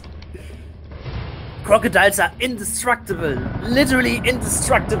it. Crocodiles are indestructible, literally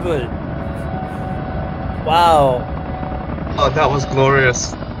indestructible. Wow. Oh, that was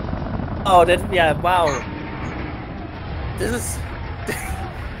glorious. Oh, that, yeah, wow. This is...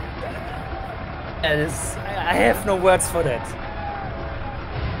 I have no words for that.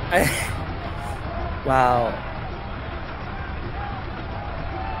 Wow.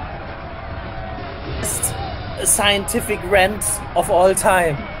 Best scientific rant of all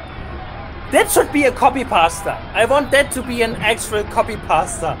time. That should be a copy pasta. I want that to be an actual copy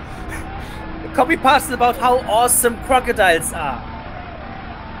pasta. Copy pasta about how awesome crocodiles are.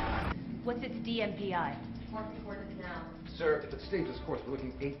 What's its DMPI? Marking coordinates now. Sir, if it stays this course, we're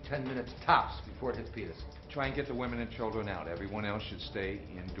looking 8-10 minutes tops before it hits Petus. Try and get the women and children out. Everyone else should stay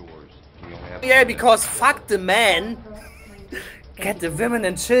indoors. We only have yeah, because fuck the men. Get the women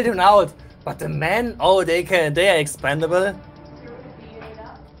and children out. But the men, oh, they are expendable.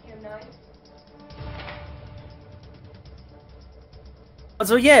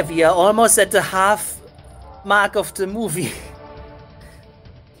 Also, yeah, we are almost at the half mark of the movie.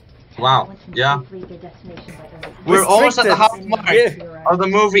 Wow, yeah. We're almost at the half mark of the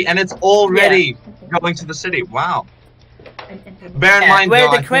movie, and it's already going to the city. Wow. Bear in mind,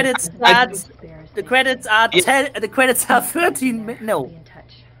 well, though, the credits start. The credits are the credits are 13. No.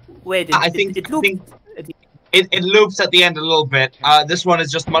 Wait, it loops at the end a little bit. This one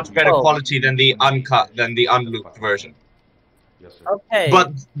is just much better quality than the uncut, than the unlooped version. Okay.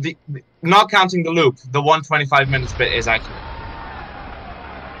 But not counting the loop, the 125 minutes bit is accurate.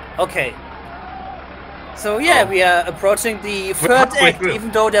 Okay. So yeah, we are approaching the third act,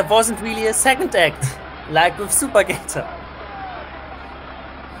 even though there wasn't really a second act, like with Supergator.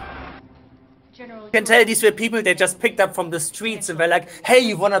 You can tell these were people they just picked up from the streets and were like, hey,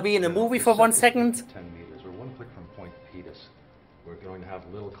 you wanna be in a movie for 1 second? 10 meters. We're 1 click from Point Petus. We're going to have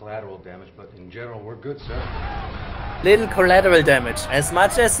little collateral damage, but in general, we're good, sir. Little collateral damage, as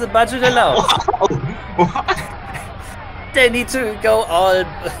much as the budget allows. They need to go all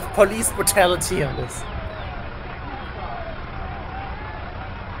police brutality on this.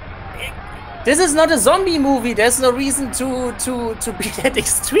 This is not a zombie movie. There's no reason to be that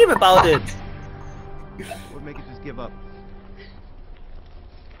extreme about it. What make it just give up?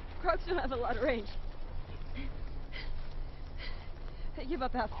 Crocs don't have a lot of range. They give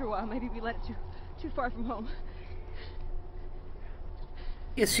up after a while. Maybe we let it too far from home.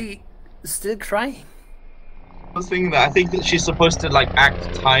 Is she still crying? I was thinking that. I think that she's supposed to like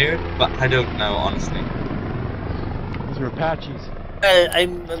act tired, but I don't know honestly. Those are Apaches.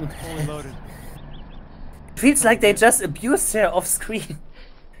 I'm Fully loaded. feels like they just abused her off screen.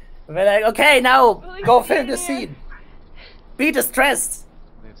 We're like, okay, now go film the scene. Be distressed.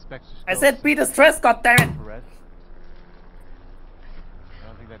 I said be distressed, goddammit. I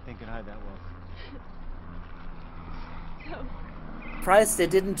don't think that thing can hide that well. Surprised they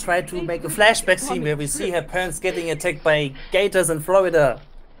didn't try to make a flashback scene where we see her parents getting attacked by gators in Florida.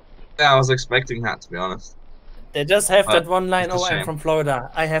 Yeah, I was expecting that, to be honest. They just have that one line, it's a oh, I'm shame. from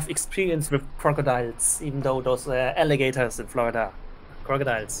Florida. I have experience with crocodiles, even though those are alligators in Florida.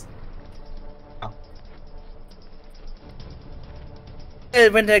 Crocodiles.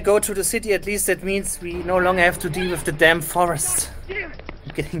 Well, when they go to the city, at least that means we no longer have to deal with the damn forest. I'm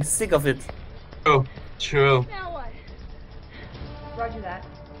getting sick of it. Oh, true. Now what? Roger that.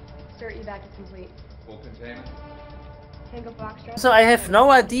 Sir, evac is complete. Full containment. Tango Foxtrot. So I have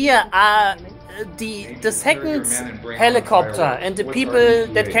no idea. The second helicopter and the people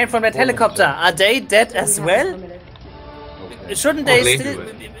that came from that helicopter, are they dead as well? Shouldn't they still?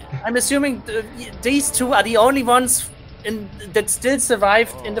 I'm assuming these two are the only ones that still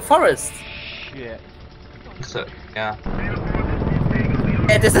survived in the forest. Yeah. So, yeah.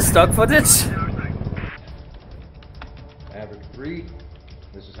 Yeah, this is stock footage. Average 3.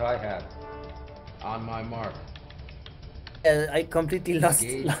 This is hi-hat. On my mark. I completely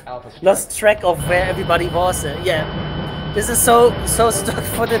lost track of where everybody was. Yeah, this is so stock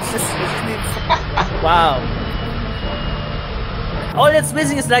footage. This is really wow. All that's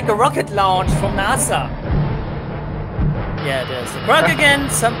missing is like a rocket launch from NASA. Yeah, there's the Croc again.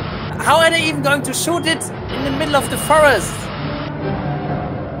 How are they even going to shoot it in the middle of the forest?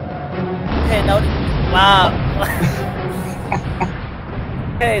 Okay, now, wow.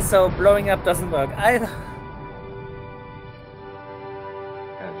 Okay, so blowing up doesn't work either.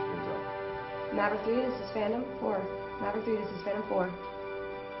 Maverick 3, this is Phantom 4. Maverick 3, this is Phantom 4.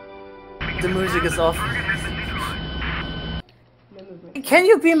 The music is off. No movement. Can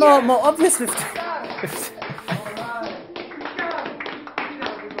you be more obvious with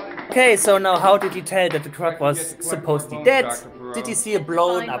Okay, so now how did he tell that the Croc was supposedly dead? Did he see a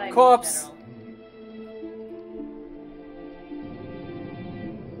blown up corpse?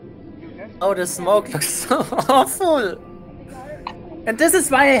 Oh, the smoke looks so awful. And this is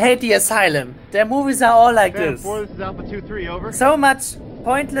why I hate the Asylum. Their movies are all like this. This is Alpha 2-3, over. So much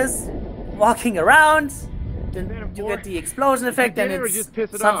pointless walking around. Then you get the explosion effect, and it's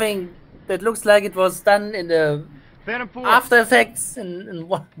something that looks like it was done in the After Effects in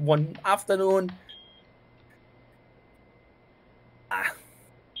one afternoon.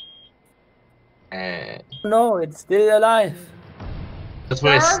 No, it's still alive. The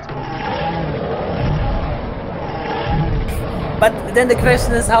twist. But then the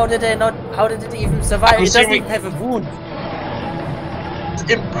question is, how did it even survive? It doesn't even have a wound. It's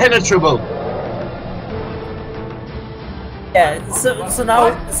impenetrable. Yeah, so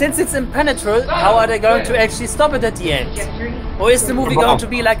now, since it's impenetrable, how are they going to actually stop it at the end? Or is the movie going to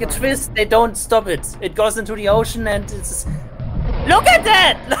be like a twist? They don't stop it. It goes into the ocean and it's... Look at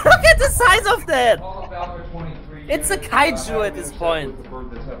that! Look at the size of that! It's a kaiju at this point.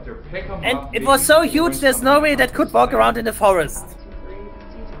 And it was so huge, there's no way that could walk around in the forest.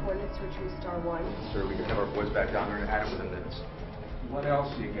 Sir, we can have our boys back down there and at it within minutes. What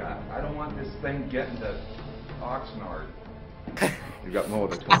else you got? I don't want this thing getting to Oxnard. You've got more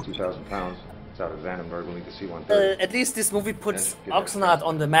than 22,000 pounds. It's out of Vandenberg. We'll need to see one. At least this movie puts Oxnard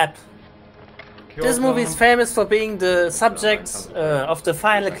on the map. This movie is famous for being the subject of the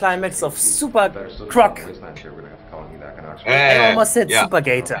final climax of Supercroc. I almost said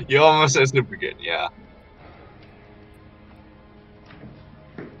Supergator. You almost said Supergator, yeah.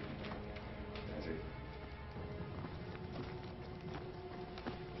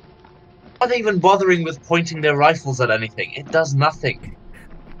 Are they even bothering with pointing their rifles at anything? It does nothing.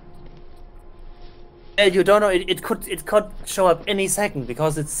 You don't know. It could show up any second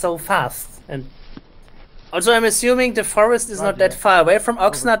because it's so fast. And also, I'm assuming the forest is not that far away from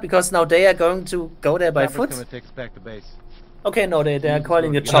Oxnard because now they are going to go there by foot. Back to base. Okay, no, they are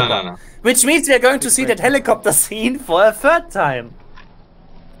calling the chopper, No. which means we are going to see that helicopter scene for a third time.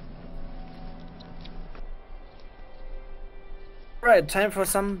 Right, time for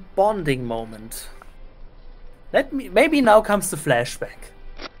some bonding moment. Maybe now comes the flashback.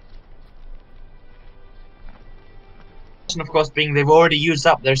 Of course, being they've already used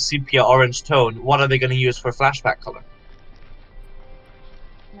up their sepia orange tone. What are they going to use for flashback color?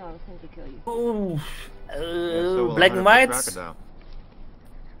 No, I was going to kill you. Black and white.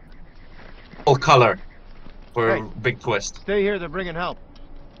 Full color. For a big twist. Stay here, they're bringing help.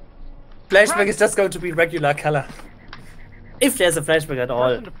 Flashback is just going to be regular color. If there's a flashback at all.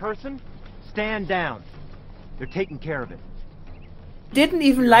 Person to person, stand down. They're taking care of it. Didn't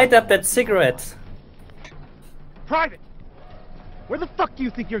even light up that cigarette. Private! Where the fuck do you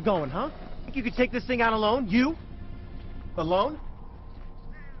think you're going, huh? Think you could take this thing out alone? You? Alone?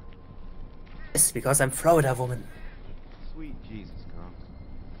 Yes, because I'm Florida woman. Sweet Jesus, Carl.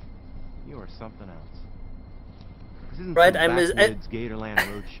 You are something else. This isn't Right, some backwoods Gatorland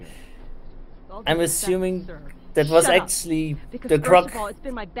roadshow. I'm assuming that was actually because the croc. First of all, it's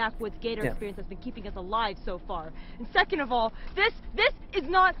been my backwoods gator experience that's been keeping us alive so far. And second of all, this is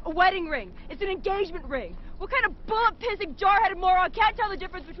not a wedding ring. It's an engagement ring. What kind of bullet-pissing, jar-headed moron can't tell the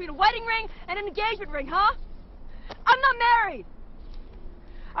difference between a wedding ring and an engagement ring, huh? I'm not married.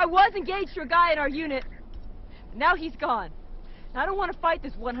 I was engaged to a guy in our unit. Now he's gone. And I don't want to fight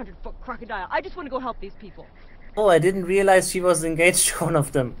this 100-foot crocodile. I just want to go help these people. Oh, I didn't realize she was engaged to one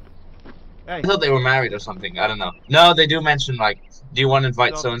of them. I thought they were married or something. I don't know. No, they do mention, like, do you want to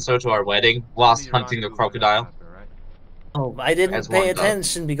invite so-and-so to our wedding whilst hunting the crocodile? Oh, I didn't pay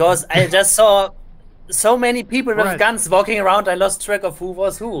attention because I just saw so many people with guns walking around. I lost track of who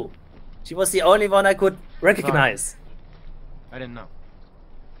was who. She was the only one I could recognize. I didn't know.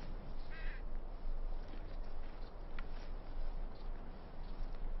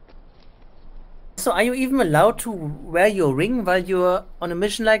 So are you even allowed to wear your ring while you're on a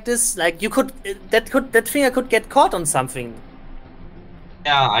mission like this? Like you could, that finger could get caught on something.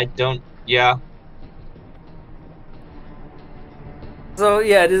 Yeah, I don't. Yeah. So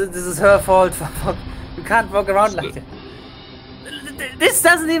yeah, this is her fault. You can't walk around like that. This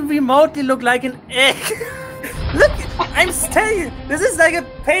doesn't even remotely look like an egg. Look, I'm telling you, this is like a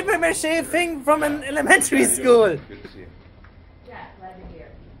paper mache thing from an elementary school. Good to see you. Yeah, glad you're here.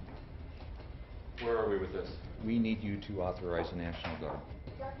 Where are we with this? We need you to authorize a National Guard.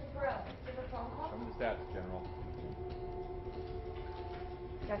 Dr. Burrow, give a phone call? Some of the status, General.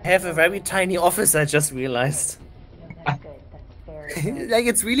 I have a very tiny office, I just realized. No, that's good. That's very good. Like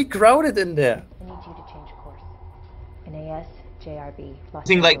it's really crowded in there. I need you to change course. NAS, JRB, Los I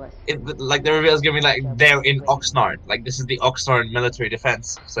think like Angeles. like the reveal is gonna be like they're in Oxnard. Like this is the Oxnard Military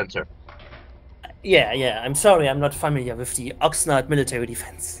Defense Center. Yeah. I'm sorry, I'm not familiar with the Oxnard Military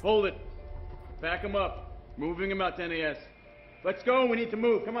Defense. Hold it. Back him up. Moving him out to NAS. Let's go. We need to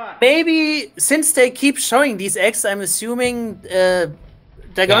move. Come on. Maybe since they keep showing these eggs, I'm assuming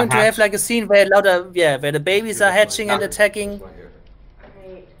they're going to have like a scene where where the babies are hatching and attacking.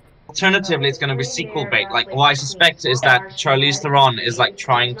 Alternatively, it's gonna be sequel bait. Like what I suspect is that Charlize Theron is like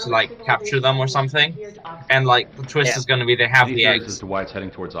trying to like capture them or something, and like the twist is gonna be they have the eggs. As to why it's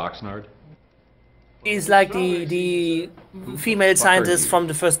heading towards Oxnard? He's like the female scientist from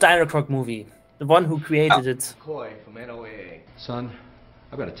the first Supercroc movie, the one who created it. Coy from NOAA. Son,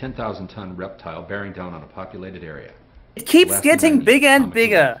 I've got a 10,000-ton reptile bearing down on a populated area. It keeps getting bigger and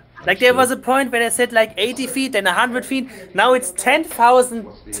bigger. Like there was a point where they said like 80 feet, then 100 feet. Now it's 10,000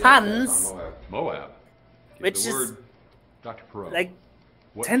 tons. Moab. Which is Dr. Perot. like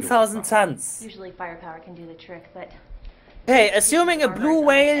 10,000 tons. Usually firepower can do the trick, but Hey, assuming a blue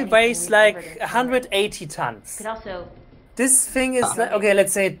whale weighs like 180 tons. could also This thing is like, okay,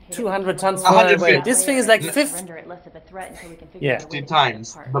 let's say 200 tons for a whale. This thing is like 50. render it less of a threat until we can figure Yeah. out a way 50 to tear it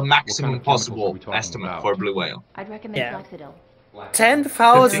times apart. the maximum possible talking estimate about? for a blue whale. I'd recommend Yeah. Flaxidil.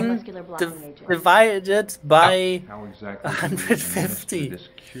 10,000 Muscular blocking agent. divided by How exactly 150. this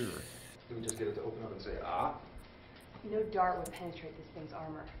cure? Do we just get it to open up and say, ah? No dart would penetrate this thing's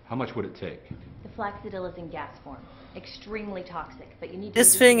armor. How much would it take? The Flaxidil is in gas form. Extremely toxic, but you need to This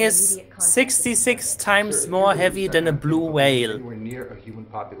reduce thing the is immediate contact with 66 times more heavy than a blue whale. Anywhere near a human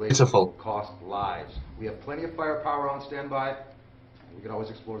population Pitiful. will cost lives. We have plenty of firepower on standby, and we can always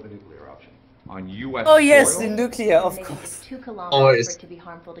explore the nuclear option. On U.S. Oh yes, soil? the nuclear, of It course. takes 2 Or kilometers is- for it to be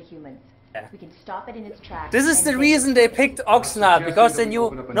harmful to humans. Yeah. We can stop it in its tracks. This is and the then- reason they picked Oxnard, because they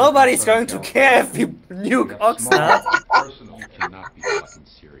knew nobody's going to care if we nuke Oxnard. Arsenal cannot be fucking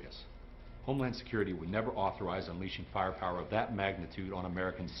serious. Homeland Security would never authorize unleashing firepower of that magnitude on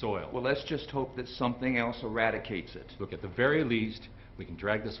American soil. Well, let's just hope that something else eradicates it. Look, at the very least, we can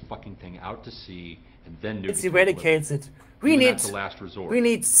drag this fucking thing out to sea and then nuke It it. eradicates it. We Even need, that's the last resort. we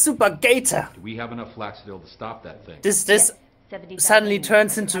need Super Gator. Do we have enough Flaxidil to stop that thing? This Yes, 70,000 suddenly units.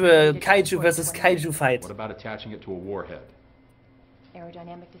 turns into a kaiju versus kaiju fight. What about attaching it to a warhead?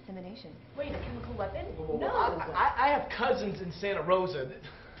 Aerodynamic dissemination. Wait, a chemical weapon? Well, No. I have cousins in Santa Rosa.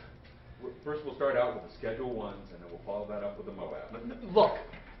 First, we'll start out with the Schedule 1s, and then we'll follow that up with the Moab. Look,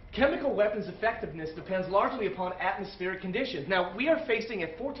 Chemical weapons effectiveness depends largely upon atmospheric conditions. Now, we are facing a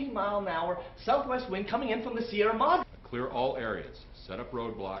 14-mile-an-hour southwest wind coming in from the Sierra Madre. Clear all areas, set up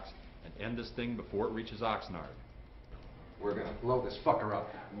roadblocks, and end this thing before it reaches Oxnard. We're gonna blow this fucker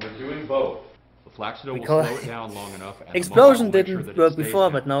up. We're doing both. The Flaxidel will Because slow it down long enough. And explosion the motor will make didn't sure that work it stays before,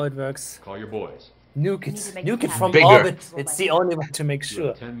 down. but now it works. Call your boys. Nuke it. Nuke it from Bigger. orbit. It's the only way to make You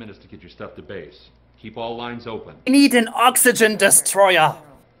have sure. 10 minutes to get your stuff to base. Keep all lines open. We need an oxygen destroyer.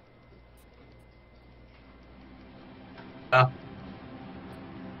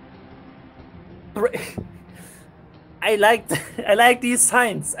 I like these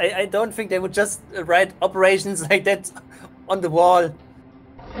signs. I don't think they would just write operations like that on the wall.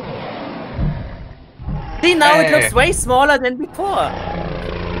 See, now it looks way smaller than before.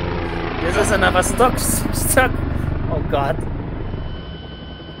 This is another stock. Oh god.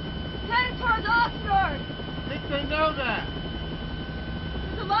 Headed towards Oxnard! I think they know that.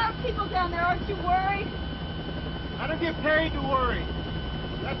 There's a lot of people down there, aren't you worried? I don't get paid to worry.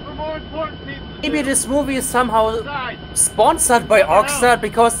 That's for more important people to Maybe do. this movie is somehow sponsored by Oxnard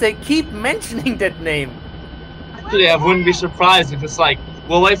because they keep mentioning that name. Actually, I wouldn't be surprised if it's like,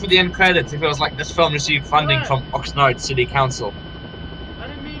 we'll wait for the end credits if it was like this film received funding from Oxnard City Council.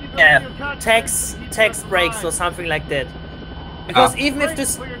 Yeah, tax breaks or something like that. Because even if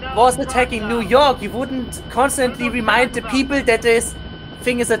this was attacking New York, you wouldn't constantly remind the people that this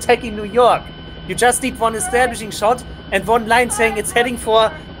thing is attacking New York. You just need one establishing shot and one line saying it's heading for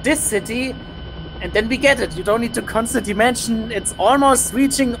this city, and then we get it. You don't need to constantly mention it's almost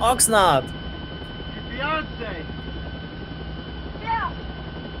reaching Oxnard. Your fiance. Yeah.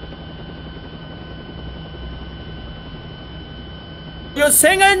 You're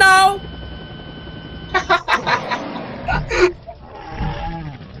single now?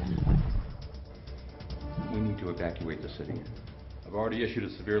 We need to evacuate the city. I've already issued a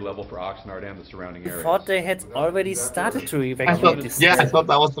severe level for Oxnard and the surrounding I areas. thought they had already started to evacuate this. I thought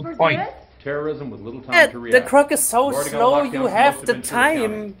that was the point. Terrorism with little time Yeah, to the react. croc is so We've already got slow, lockdowns you in have most the of Ventura County.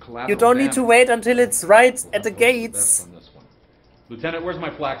 time. Collateral You don't need to damage. wait until it's right at the That's gates. on this one. Lieutenant, where's my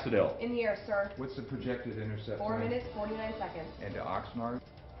Flaxidel? In the air, sir. What's the projected intercept 4 time? minutes, 49 seconds. And to Oxnard?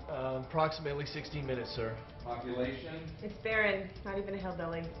 Approximately 16 minutes, sir. Population? It's barren, not even a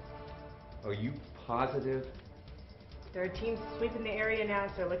hillbilly. Are you positive? There are teams sweeping the area now,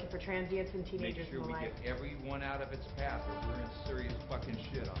 so they're looking for transients and Make teenagers sure and the we like. get everyone out of its path or we're in serious fucking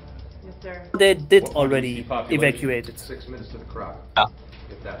shit on this. Yes, sir. They did What already population? evacuate it. 6 minutes to the crowd. Yeah.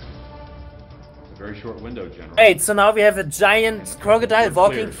 If that's... It's a very short window, General. Wait, so now we have a giant crocodile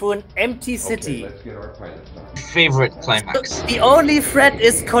walking Clear. through an empty city. Okay, let's get our pilot started. Favorite climax. The only threat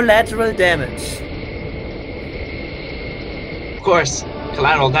is collateral damage. Of course,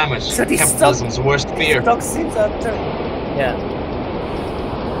 collateral damage. So these Capitalism's worst fear. Stock scenes are yeah.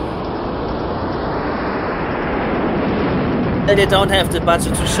 They don't have the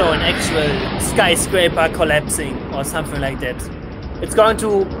budget to show an actual skyscraper collapsing or something like that. It's going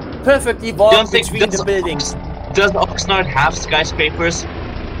to perfectly walk between the buildings. Does Oxnard have skyscrapers?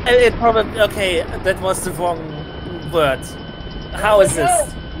 It probably... Okay, that was the wrong word. How is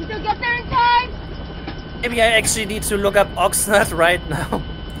this? You still get there in time? Maybe I actually need to look up Oxnard right now.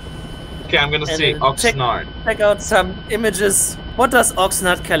 Okay, I'm gonna say Oxnard. Check out some images. What does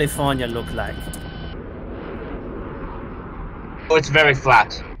Oxnard, California look like? Oh, it's very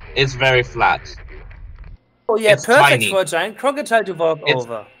flat. It's very flat. Oh yeah, It's perfect tiny. for a giant crocodile to walk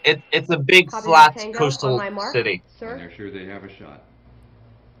over. It's a big, Copy flat Tango, coastal on my mark. city. Sir? They're sure they have a shot.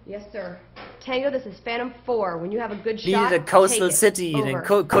 Yes, sir. Tango, this is Phantom 4. When you have a good Needed shot, a coastal take it. city Over.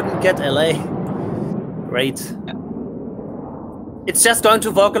 and couldn't get LA. Great. It's just going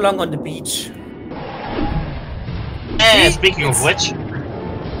to walk along on the beach. And speaking of which,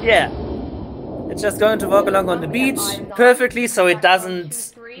 Yeah. It's just going to walk along on the beach perfectly so it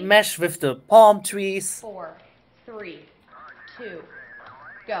doesn't mesh with the palm trees. 4, 3, 2,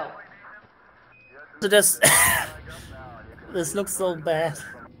 go. So this this looks so bad.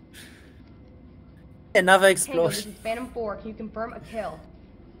 Another Tango, explosion. this is Phantom 4. Can you confirm a kill?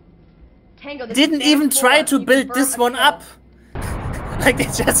 Tango, this Didn't is Phantom even 4. try Can to you build confirm this a one kill? up. Like they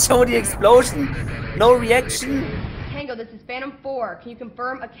just show the explosion, no reaction. Tango, this is Phantom 4. Can you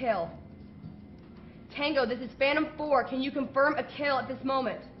confirm a kill? Tango, this is Phantom 4. Can you confirm a kill at this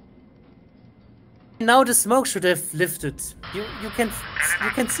moment? Now the smoke should have lifted. You can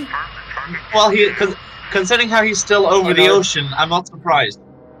see. well, considering how he's still over the ocean, I'm not surprised.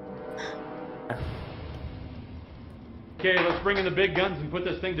 Okay, let's bring in the big guns and put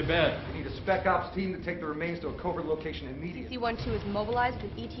this thing to bed. We need a spec ops team to take the remains to a covert location immediately. C-12 is mobilized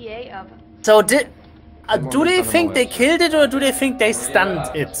with ETA of... So Do they think they killed it or do they think they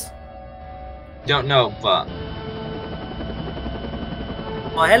stunned it? Don't know, but...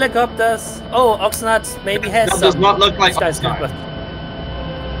 Or helicopters. Oh, Oxnard maybe has That some. does not look like Oxnard.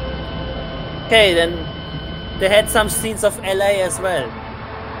 Okay, then they had some scenes of LA as well.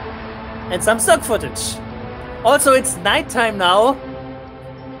 And some stock footage. Also, it's nighttime now.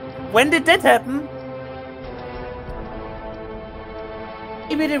 When did that happen?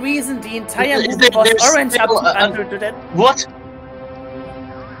 Maybe the reason the entire movie was orange up to that. What?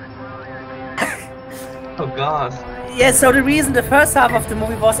 Oh god. Yeah, so the reason the first half of the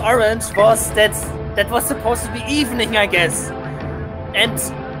movie was orange was that was supposed to be evening, I guess. And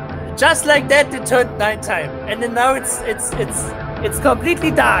just like that, it turned nighttime. And then now it's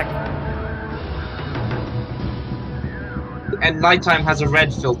completely dark. And nighttime has a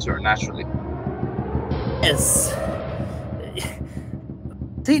red filter, naturally. Yes.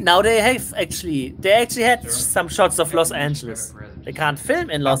 See, now they actually had some shots of Los Angeles. They can't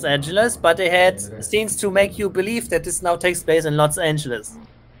film in Los Angeles, but they had scenes to make you believe that this now takes place in Los Angeles.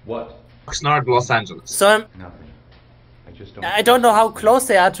 What? Oxnard, Los Angeles. So Nothing. I don't know how close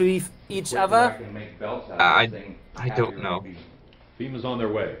they are to each other. I don't know. FEMA's on their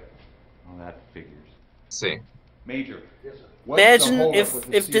way. Well, that figures. See. Major. Imagine if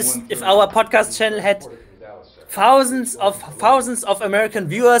our podcast channel had thousands of American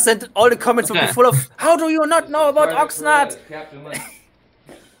viewers and all the comments would be full of "How do you not know about Oxnard?"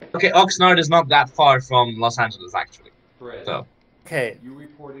 Okay, Oxnard is not that far from Los Angeles, actually. So. Okay.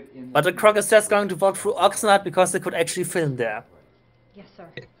 But the Croc is just going to walk through Oxnard because they could actually film there. Yes, sir.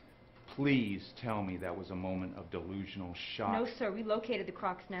 Please tell me that was a moment of delusional shock. No, sir. We located the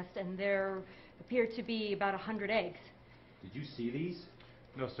Croc's nest, and there appear to be about 100 eggs. Did you see these?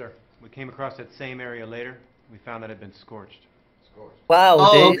 No, sir. We came across that same area later. We found that it had been scorched. Wow.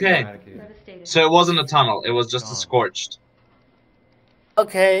 Oh, okay. So it wasn't a tunnel. It was just a scorched.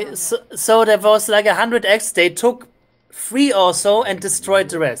 Okay, so there was like 100 eggs. They took 3 or so and destroyed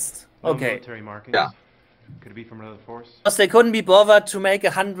the rest. Okay. Military markings. Yeah. Could it be from another force? Because they couldn't be bothered to make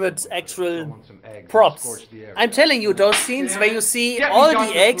 100 actual props. I'm telling you, those scenes where you see all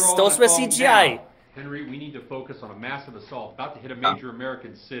the eggs, those were CGI. Henry, we need to focus on a massive assault about to hit a major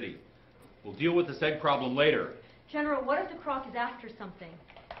American city. We'll deal with this egg problem later. General, what if the Croc is after something?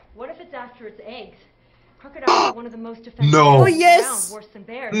 What if it's after its eggs? Crocodiles are one of the most defensive animals around, worse than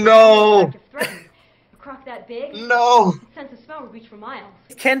bears. No. A croc that big? No. Its sense of smell would reach for miles.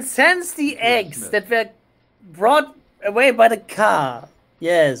 It can sense the eggs that were brought away by the car.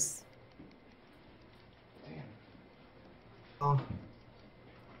 Yes.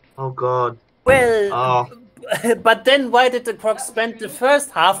 Oh god. Well, but then why did the Croc spend the first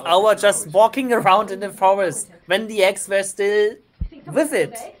half hour just walking around in the forest when the eggs were still with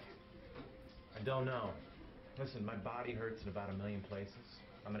it? I don't know. Listen, my body hurts in about 1 million places.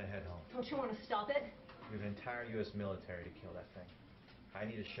 I'm gonna head home. Don't you want to stop it? We have an entire U.S. military to kill that thing. I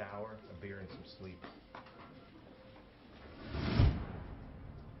need a shower, a beer, and some sleep.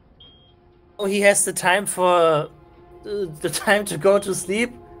 Oh, he has the time to go to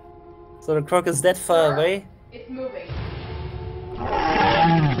sleep. So the Croc is that far away. It's moving.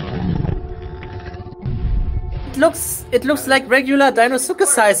 It looks like regular Dinosuke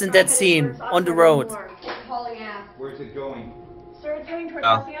size in that scene on the road. Where's it going? Sir, it's heading towards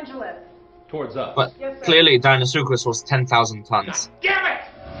Los Angeles. Towards us. But clearly Dinosuchus was 10,000 tons. Damn it!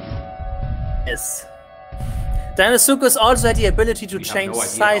 Yes. Dinosuchus also had the ability to change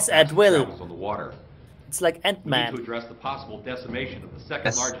size at will. It's like Ant-Man. We need to address the possible decimation of the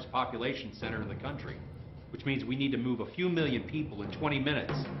second largest population center in the country, which means we need to move a few million people in 20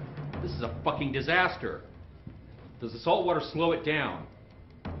 minutes. This is a fucking disaster. Does the salt water slow it down?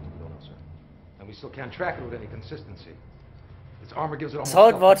 No, sir. And we still can't track it with any consistency. Its armor gives it almost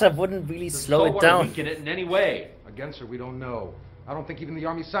salt water wouldn't really slow it down. Weaken it in any way? Again, sir, we don't know. I don't think even the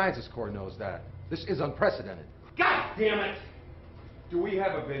Army Sciences Corps knows that. This is unprecedented. God damn it! Do we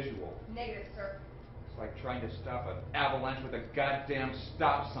have a visual? Negative, sir. It's like trying to stop an avalanche with a goddamn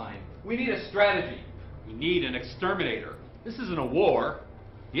stop sign. We need a strategy. We need an exterminator. This isn't a war.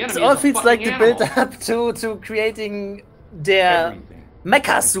 The enemy it all is a feels like the animal. build-up to creating their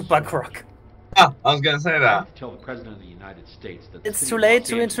Mecha Supercroc. Ah, I was gonna say that. Tell the President of the United States that it's too late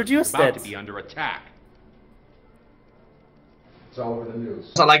to introduce that. To be under attack. It's all over the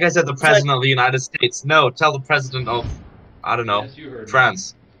news. So like I said, the President of the United States. No, tell the President of, I don't know,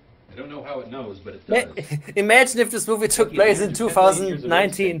 France. I don't know how it knows, but it does. Imagine if this movie took place in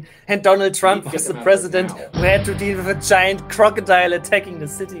 2019 and Donald Trump was the president who had to deal with a giant crocodile attacking the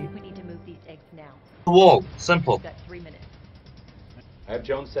city. We need to move these eggs now. The wall, simple. We've got 3 minutes. I have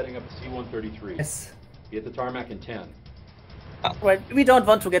Jones setting up a C-133. Yes. Be at the tarmac in 10. Well, we don't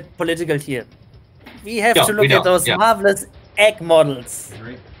want to get political here. We have No, to we look at don't, those yeah. marvelous egg models.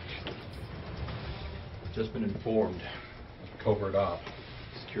 Henry, I've just been informed of a covert op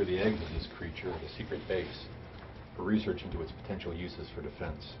to secure the eggs of this creature at a secret base for research into its potential uses for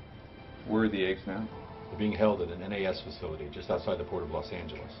defense. Where are the eggs now? They're being held at an NAS facility just outside the port of Los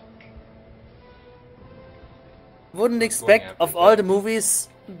Angeles. Wouldn't expect of all the movies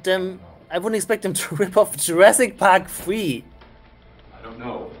I wouldn't expect them to rip off Jurassic Park 3. I don't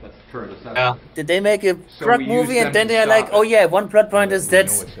know. That's the current assessment. Yeah. Did they make a So truck we movie use and them then to they're like, stop oh it. yeah, one plot point is We that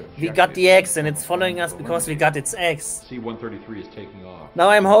know it's we got objective. the eggs and it's following us because we got its eggs. C-133 is taking off. Now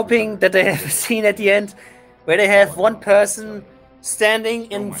I'm hoping that they have a scene at the end where they have one person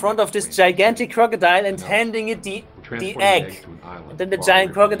standing in front of this gigantic crocodile and handing it the egg. And then the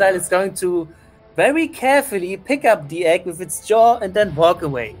giant crocodile is going to very carefully pick up the egg with its jaw and then walk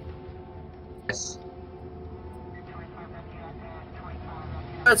away. Yes.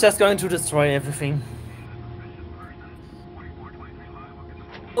 It's just going to destroy everything.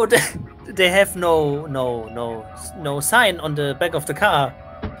 Oh, they have no sign on the back of the car.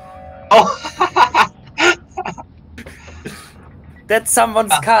 Oh! That's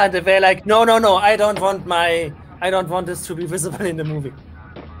someone's car, and they're like, no, I don't want this to be visible in the movie.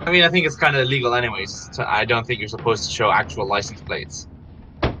 I mean, I think it's kind of illegal anyways. So I don't think you're supposed to show actual license plates.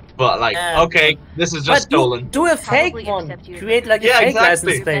 But like, okay, this is just stolen. Do a fake one. Create like a fake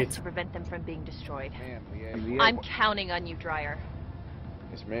license plate. To prevent them from being destroyed. I'm counting on you, Dreyer.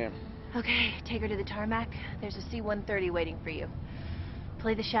 Yes, ma'am. Okay, take her to the tarmac. There's a C-130 waiting for you.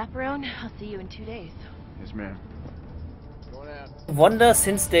 Play the chaperone. I'll see you in 2 days. Yes, ma'am. Wonder,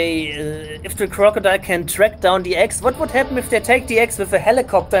 since if the crocodile can track down the eggs, what would happen if they take the eggs with a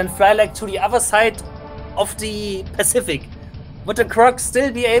helicopter and fly like to the other side of the Pacific? Would the croc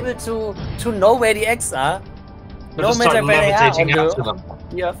still be able to know where the eggs are? No matter where they are. After them.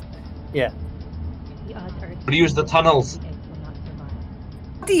 Yeah. But use the tunnels.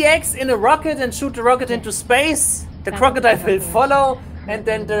 Put the eggs in a rocket and shoot the rocket into space. The crocodile will follow, and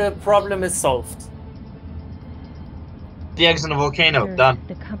then the problem is solved. The eggs in a volcano. Done.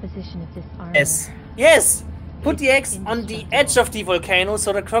 The composition of this armor. Yes. Put the eggs on the edge of the volcano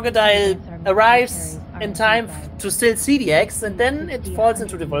so the crocodile arrives in time to still see the eggs, and then it falls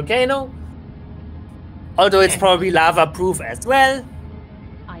into the volcano. Although it's probably lava-proof as well.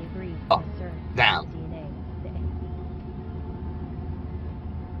 I agree. Oh, damn.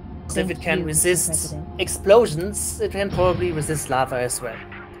 If it can resist explosions, it can probably resist lava as well.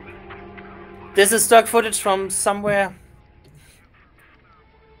 This is stock footage from somewhere.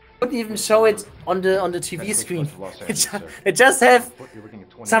 Couldn't even show it on the TV screen. It just have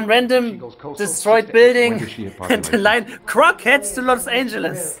some random destroyed building and the line Croc heads to Los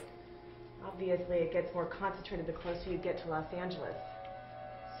Angeles. Obviously, it gets more concentrated the closer you get to Los Angeles.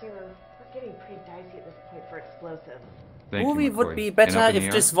 Sir, we're getting pretty dicey at this point for explosives. Movie would be better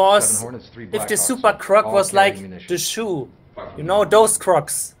if this was, if the Super Croc was like the shoe, you know, those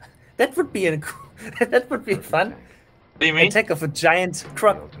Crocs. That would be that would be fun. What do you mean? Attack of a giant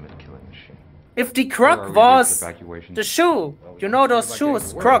Croc. If the Croc was the shoe, you know those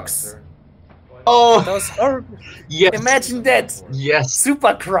shoes, Crocs. Oh, those yes. Imagine that. Yes.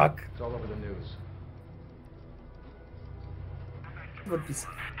 Super Croc. It's all over the news. Would be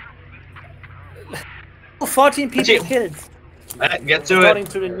 14 people killed. Get to according it.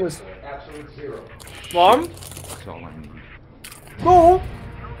 to the news. Absolute zero. Mom? That's all I need. No.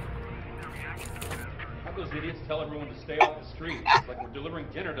 Have those idiots tell everyone to stay off the street. It's like we're delivering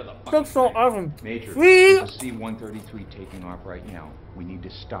dinner to the fucking That's so awesome. Major, We... there's a C-133 taking off right now. We need to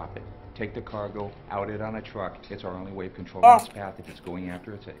stop it. Take the cargo, out it on a truck. It's our only way of controlling its path if it's going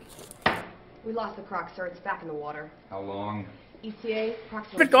after its eggs. We lost the Croc, sir. It's back in the water. How long? ETA, If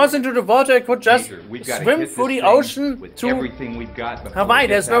approximately. it goes into the water, it could just Major, we've got to swim hit through this the thing ocean with to everything we've got before Hawaii. it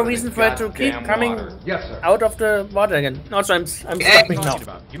There's gets no out of reason the for it to keep goddamn coming water. Yes, sir. out of the water again. Also, I'm stopping now.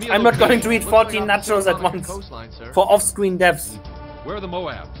 I'm not going to eat 14 nachos at once for off-screen deaths. Where are the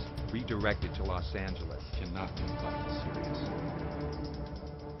Moabs? Redirected to Los Angeles. Cannot be fucking serious.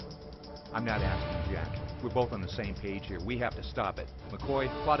 I'm not asking Jack. We're both on the same page here. We have to stop it. McCoy,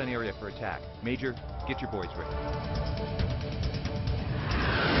 plot an area for attack. Major, get your boys ready.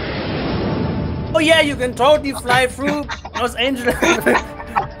 Oh yeah, you can totally fly through Los Angeles.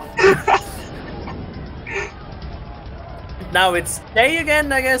 Now it's day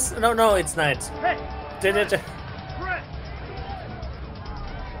again, I guess. No, it's night. Hey! Brett!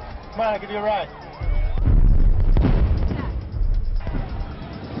 Come on, I'll give you a ride.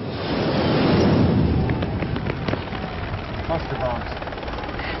 Cluster bombs.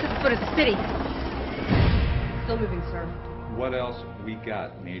 It's at the foot of the city. Still moving, sir. What else we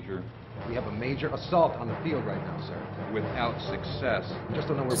got, Major? We have a major assault on the field right now, sir. Without success. We just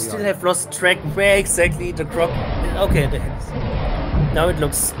don't know where we Still are. have lost track where exactly the Croc. Okay, now it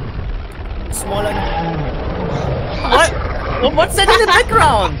looks smaller. What? What's that in the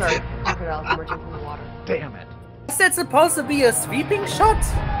background? Sorry, crocodiles emerging from the water. Damn it. Is that supposed to be a sweeping shot?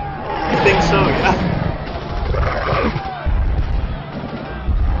 I think so, yeah.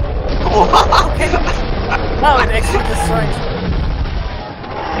 Okay. Wow, it actually destroyed.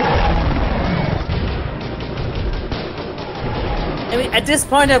 I mean, at this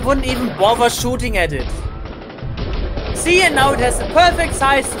point I wouldn't even bother shooting at it. See, and now it has the perfect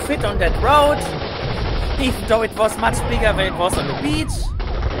size to fit on that road, even though it was much bigger when it was on the beach.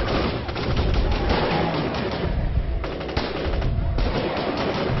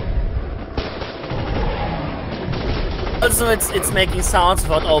 Also, it's making sounds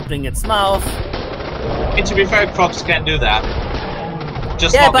without opening its mouth. And to be fair, crocs can do that.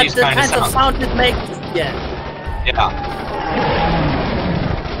 Just yeah, not but these the kind of sound it makes, yeah. Yeah.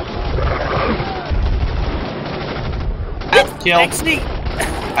 Kill. Actually,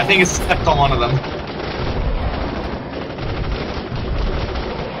 I think it stepped on one of them.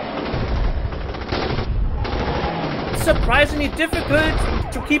 Surprisingly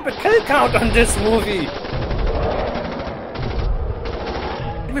difficult to keep a kill count on this movie.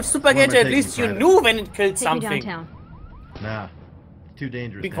 With Supergator, at least you knew when it killed something. Nah, too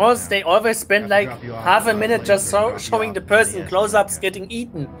dangerous. Because they always spend like half a minute just showing the person close-ups getting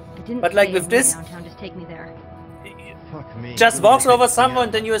eaten. But like with this, Just take me there. just walks over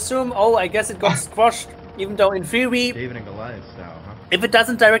someone, then you assume, oh, I guess it got squashed. Even though in theory, David and Goliath style, huh? if it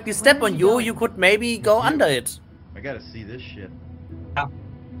doesn't directly step on you, you could maybe go under it. I gotta see this shit. Yeah.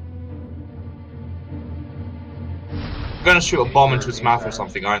 Gonna shoot a bomb into its mouth or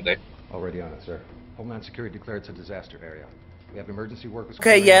something, aren't they? Already on it, sir. Homeland Security declared it's a disaster area. We have emergency workers.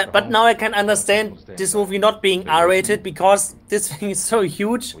 Okay, yeah, but now I can understand this movie not being R-rated because this thing is so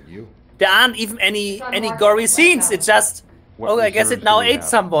huge. There aren't even any gory scenes. It's just, oh, I guess it now ate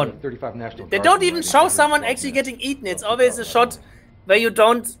someone. They don't even show someone actually getting eaten. It's always a shot where you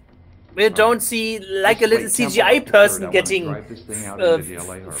don't see like a little CGI person getting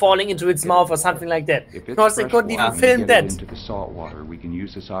falling into its mouth or something like that. Because they couldn't even film that. Into the salt water, we can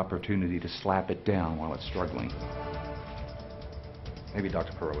use this opportunity to slap it down while it's struggling. Maybe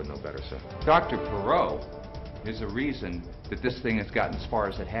Dr. Perot would know better, sir. Dr. Perot is the reason that this thing has gotten as far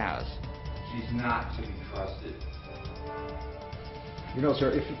as it has. She's not to be trusted. You know, sir,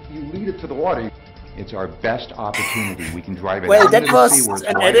 if you lead it to the water, it's our best opportunity. We can drive it well, out that into was the sea where it's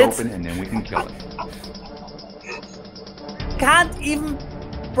an wide edit. open, and then we can kill it. Can't even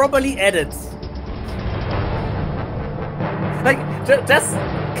properly edit. Like, just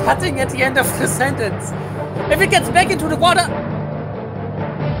cutting at the end of the sentence. If it gets back into the water...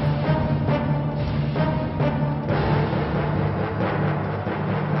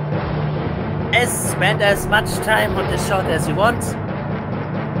 Spend as much time on the shot as you want.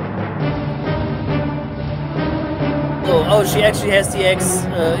 Oh, she actually has the eggs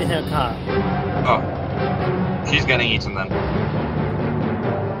in her car. Oh. She's getting eaten then.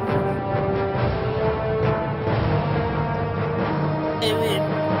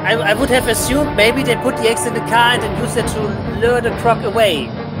 I would have assumed maybe they put the eggs in the car and then use it to lure the croc away.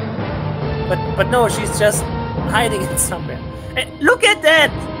 But no, she's just hiding it somewhere. Hey, look at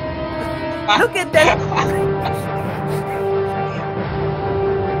that! Look at that!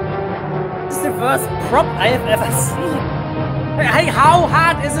 This is the worst prop I have ever seen. Hey, how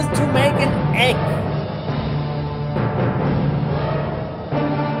hard is it to make an egg?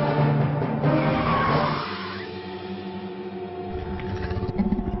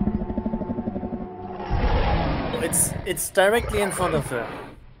 It's directly in front of her.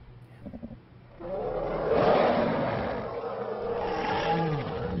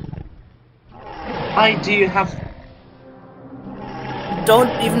 Why do you have...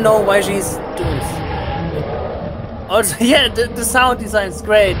 Don't even know why she's doing this. Also, yeah, the sound design is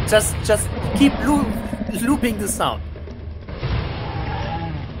great. Just keep looping the sound.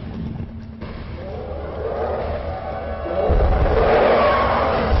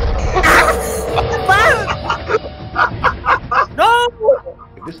 No!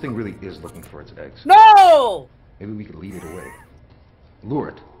 If this thing really is looking for its eggs, no! Maybe we could lead it away. Lure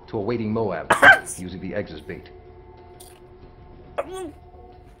it to a waiting Moab, using the eggs as bait.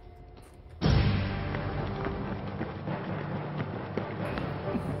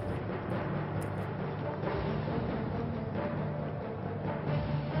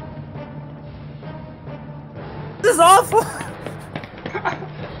 This is awful!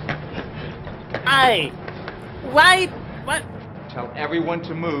 Why? What? Tell everyone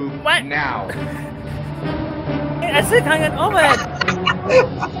to move now. I still can't get over it.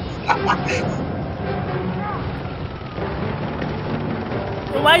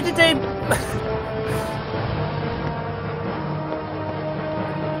 Why did they?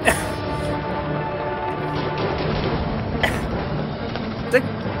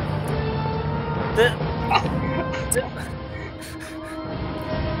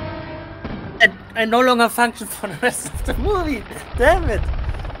 I no longer function for the rest of the movie. Damn it!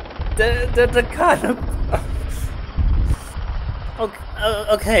 The car.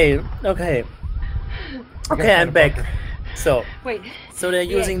 Okay, I'm back. So they're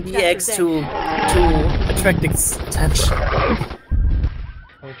using the X to attract its attention.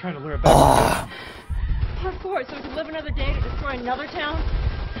 We're trying to lure it back. What for? So we can live another day to destroy another town?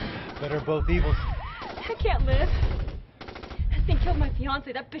 Better both evils. I can't live. That thing killed my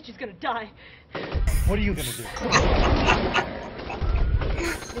fiance. That bitch is gonna die. What are you gonna do?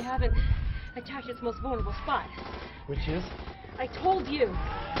 They haven't attacked its most vulnerable spot. Which is? I told you.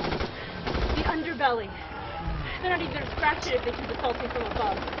 The underbelly. They're not even gonna scratch it if they keep assaulting from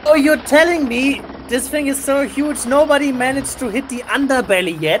above. Oh, you're telling me this thing is so huge nobody managed to hit the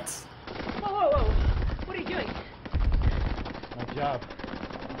underbelly yet? Whoa. What are you doing? My job.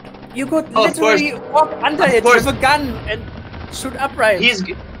 You could literally walk under it with a gun and shoot upright.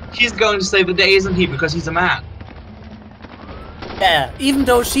 He's going to save the day, isn't he? Because he's a man. Yeah, even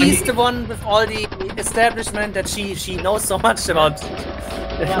though she's the one with all the establishment that she knows so much about.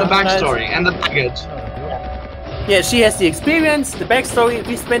 The backstory and the baggage. Yeah, she has the experience, the backstory.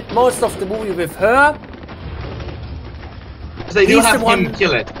 We spent most of the movie with her. If they do have him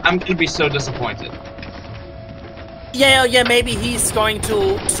kill it, I'm gonna be so disappointed. Yeah, maybe he's going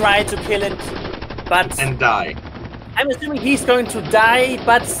to try to kill it, but... And die. I'm assuming he's going to die,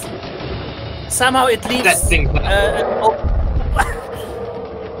 but somehow it leaves... That thing...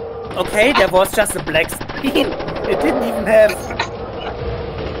 Okay, there was just a black screen. It didn't even have...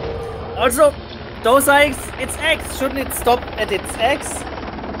 Also, those are its X. Shouldn't it stop at its X?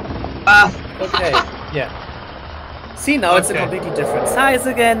 Okay, yeah. See, now it's a completely different size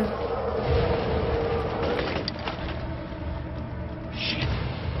again.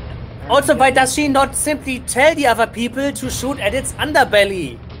 Also, why does she not simply tell the other people to shoot at its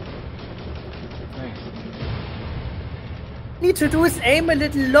underbelly? Need to do is aim a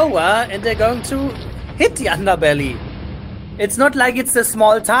little lower and they're going to hit the underbelly. It's not like it's a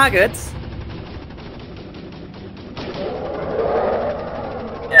small target.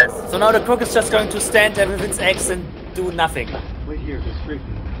 Yes, so now the crook is just going to stand there with its axe and do nothing. Wait here, it's creepy.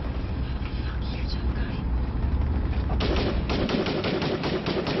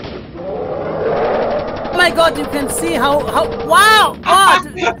 Oh my god, you can see how wow! God!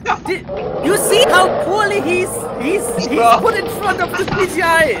 You see how poorly he's put in front of the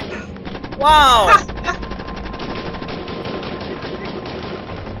CGI! Wow!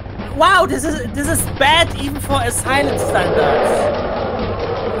 Wow, this is bad even for Asylum standards.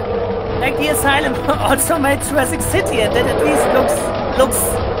 Like the Asylum also made Jurassic City and that at least looks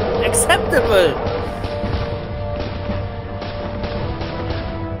acceptable.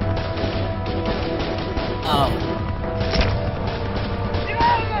 Oh.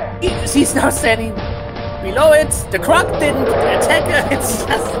 She's now standing below it. The croc didn't attack her. It's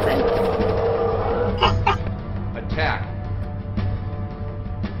just attack.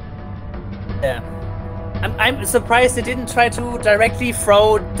 Yeah. I'm surprised they didn't try to directly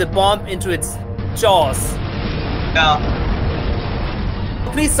throw the bomb into its jaws. Yeah.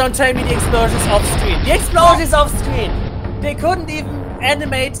 Please don't tell me the explosion's off screen. The explosion's off screen. They couldn't even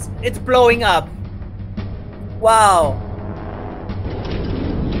animate it blowing up. Wow.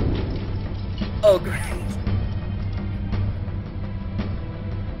 Oh, great.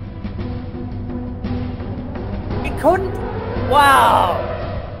 We couldn't. Wow.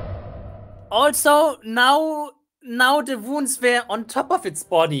 Also, now the wounds were on top of its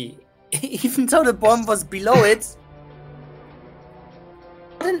body. Even though the bomb was below it.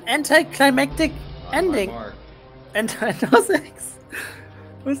 What an anticlimactic ending. And those X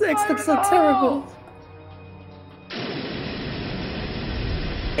look so terrible.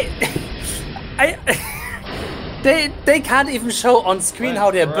 They can't even show on screen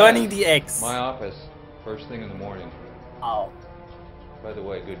how they're burning the eggs. My office, first thing in the morning. Oh. By the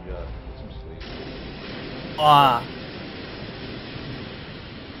way, good job. Get some sleep. Ah.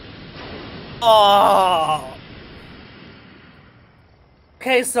 Oh.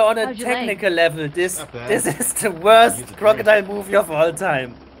 Okay, so on a technical level, this is the worst crocodile movie of all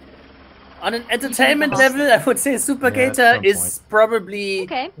time. On an entertainment level, I would say Supergator is probably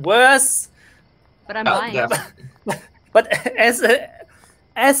worse. But I'm buying. But as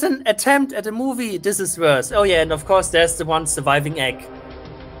an attempt at a movie, this is worse. Oh yeah, and of course there's the one surviving egg,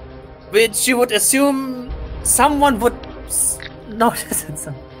 which you would assume someone would notice it.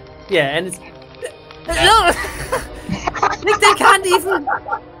 Yeah, and it's no. They can't even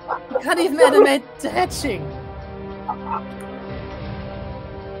animate the hatching.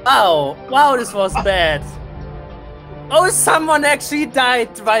 Wow, this was bad. Oh, someone actually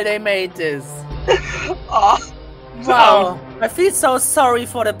died while they made this. Wow, I feel so sorry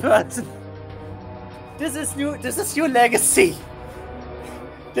for the person. This is your legacy.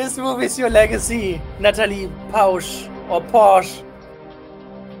 This movie is your legacy, Natalie Pausch or Porsche.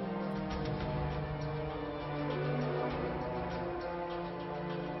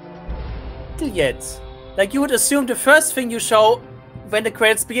 Yet, like you would assume, the first thing you show when the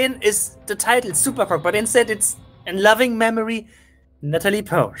credits begin is the title Supercroc, but instead it's in loving memory, Natalie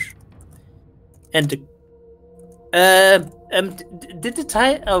Pausch. And the did the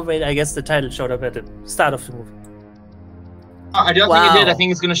title? Oh wait, I guess the title showed up at the start of the movie. I don't think it did. I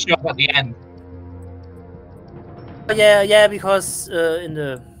think it's gonna show up at the end. Yeah, because in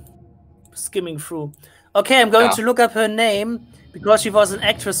the skimming through. Okay, I'm going to look up her name because she was an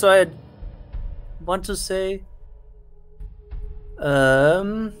actress, so I want to say.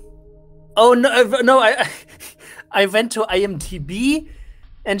 Oh no! I went to IMDb,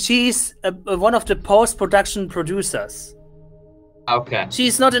 and she's one of the post-production producers. Okay.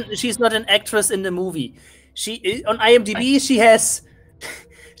 She's not an actress in the movie. She on IMDb she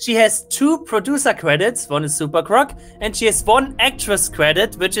has 2 producer credits. One is Supercroc, and she has 1 actress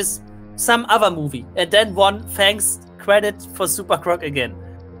credit, which is some other movie, and then 1 thanks credit for Supercroc again.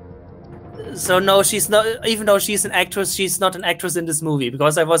 So no, she's not. Even though she's an actress, she's not an actress in this movie,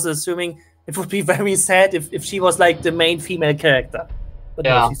 because I was assuming it would be very sad if she was like the main female character. But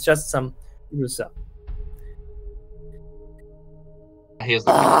no, she's just some producer. Here's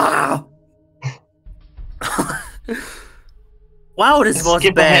the Wow, this was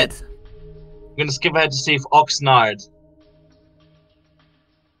bad. I'm gonna skip ahead to see if Oxnard.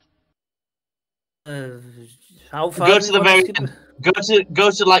 How far? Go to the very end. Go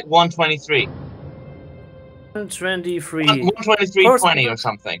to like 123. 123. 123.20 or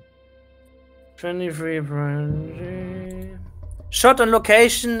something. 23. Shot on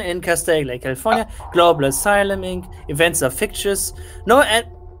location in Castaic Lake, California. Global Asylum Inc. Events are fictitious. No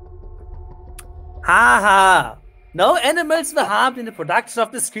No animals were harmed in the production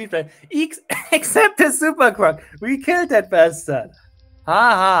of the screenplay, except the Supercroc. We killed that bastard.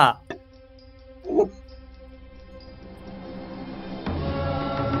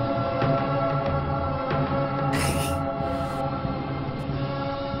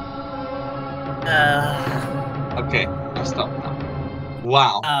 Okay, I'll stop now.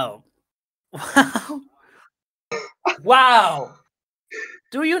 Wow. Wow.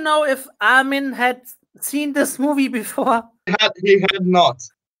 Do you know if Armin had seen this movie before? He had not.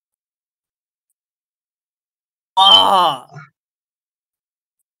 I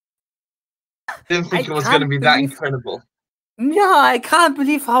Didn't think it was going to be that incredible. Yeah, I can't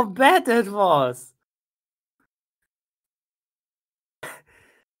believe how bad it was.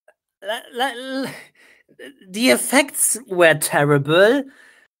 The effects were terrible.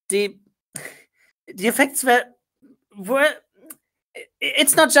 The effects were.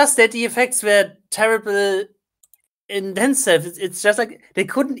 It's not just that the effects were terrible in themselves. It's just like they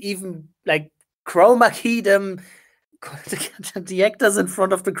couldn't even like chroma key them. The actors in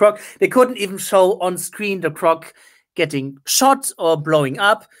front of the Croc. They couldn't even show on screen the Croc getting shot or blowing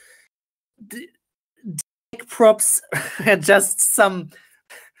up. The egg props are just some.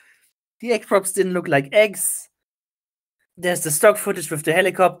 The egg props didn't look like eggs. There's the stock footage with the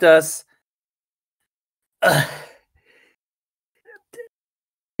helicopters. They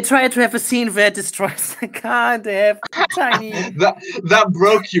tried to have a scene where it destroys the car and they have tiny... that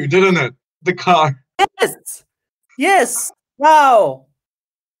broke you, didn't it? The car. Yes! Yes! Wow!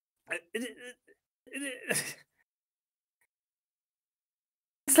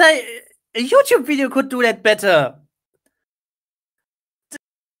 It's like a YouTube video could do that better.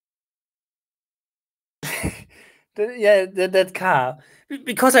 That car.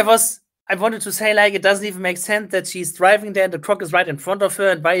 Because I wanted to say, like, it doesn't even make sense that she's driving there and the Croc is right in front of her,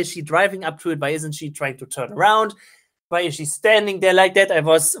 and why is she driving up to it? Why isn't she trying to turn around? Why is she standing there like that? I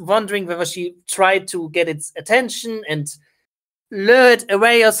was wondering whether she tried to get its attention and lure it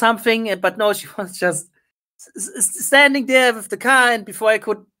away or something, but no, she was just standing there with the car, and before I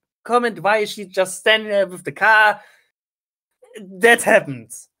could comment why is she just standing there with the car, that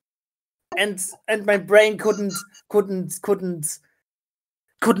happened. And my brain couldn't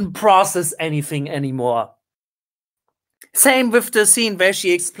couldn't process anything anymore. Same with the scene where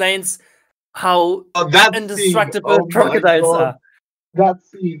she explains how indestructible crocodiles are. That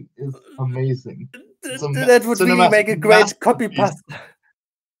scene is amazing. That would really make a great copy pasta.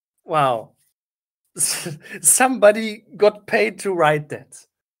 Wow. Somebody got paid to write that.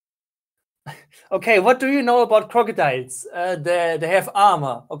 Okay, what do you know about crocodiles? They have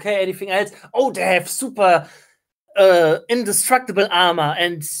armor. Okay, anything else? Oh, they have super indestructible armor,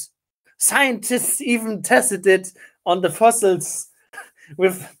 and scientists even tested it on the fossils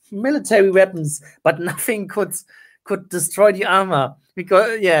with military weapons, but nothing could destroy the armor.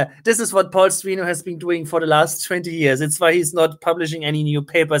 Because this is what Paul Strino has been doing for the last 20 years. It's why he's not publishing any new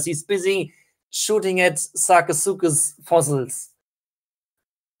papers. He's busy shooting at Sarcosuchus fossils.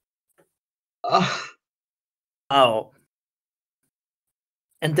 Oh.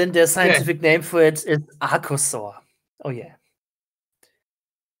 And then their scientific name for it is Archosaur. Oh yeah.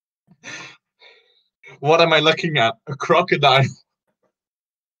 What am I looking at? A crocodile.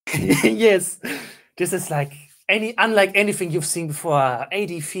 Yes. This is like unlike anything you've seen before.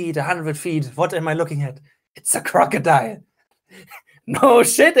 80 feet, 100 feet. What am I looking at? It's a crocodile. No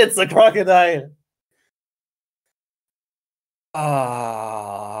shit, it's a crocodile.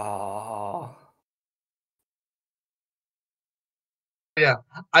 Oh. Yeah,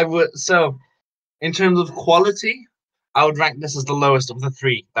 I would. So, in terms of quality, I would rank this as the lowest of the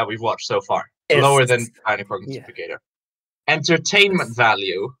three that we've watched so far. Yes. Lower than Dino-Croc and Supergator. Entertainment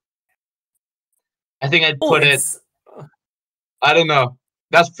value, I think I'd put it. I don't know.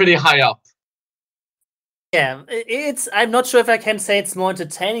 That's pretty high up. Yeah, I'm not sure if I can say it's more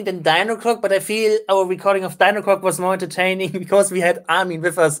entertaining than Dino-Croc, but I feel our recording of Dino-Croc was more entertaining because we had Armin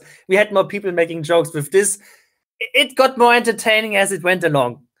with us. We had more people making jokes. With this, it got more entertaining as it went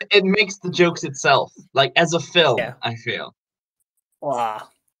along. It makes the jokes itself, like as a film, I feel. Wow.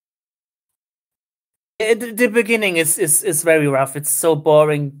 The beginning is very rough. It's so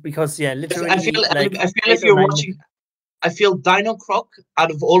boring because literally. I feel if you're watching. I feel Dino-Croc,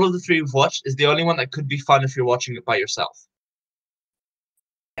 out of all of the three we've watched, is the only one that could be fun if you're watching it by yourself.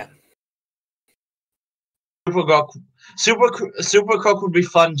 Yeah. Supercroc would be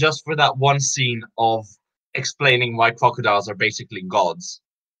fun just for that one scene of explaining why crocodiles are basically gods.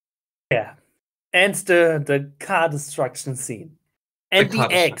 Yeah. And the car destruction scene. And the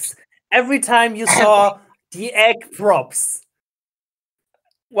eggs. Every time you saw the egg props.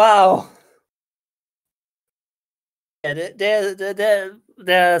 Wow. Yeah,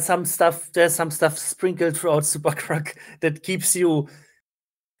 there's some stuff sprinkled throughout Supercroc that keeps you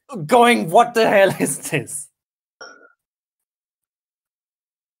going, what the hell is this?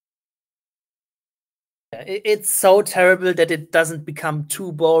 It's so terrible that it doesn't become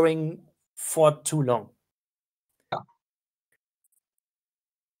too boring for too long.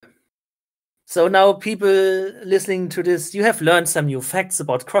 So now people listening to this, you have learned some new facts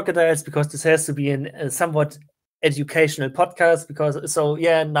about crocodiles, because this has to be a somewhat educational podcast.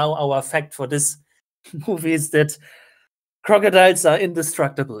 Now our fact for this movie is that crocodiles are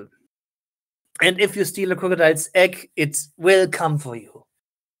indestructible. And if you steal a crocodile's egg, it will come for you.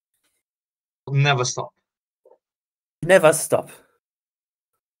 Never stop. Never stop.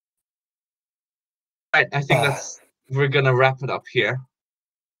 Right, I think we're gonna wrap it up here.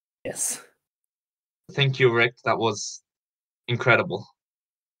 Yes. Thank you, Rick. That was incredible.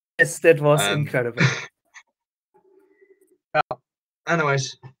 Yes, that was incredible.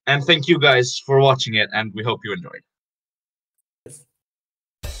 Anyways, and thank you guys for watching it, and we hope you enjoyed.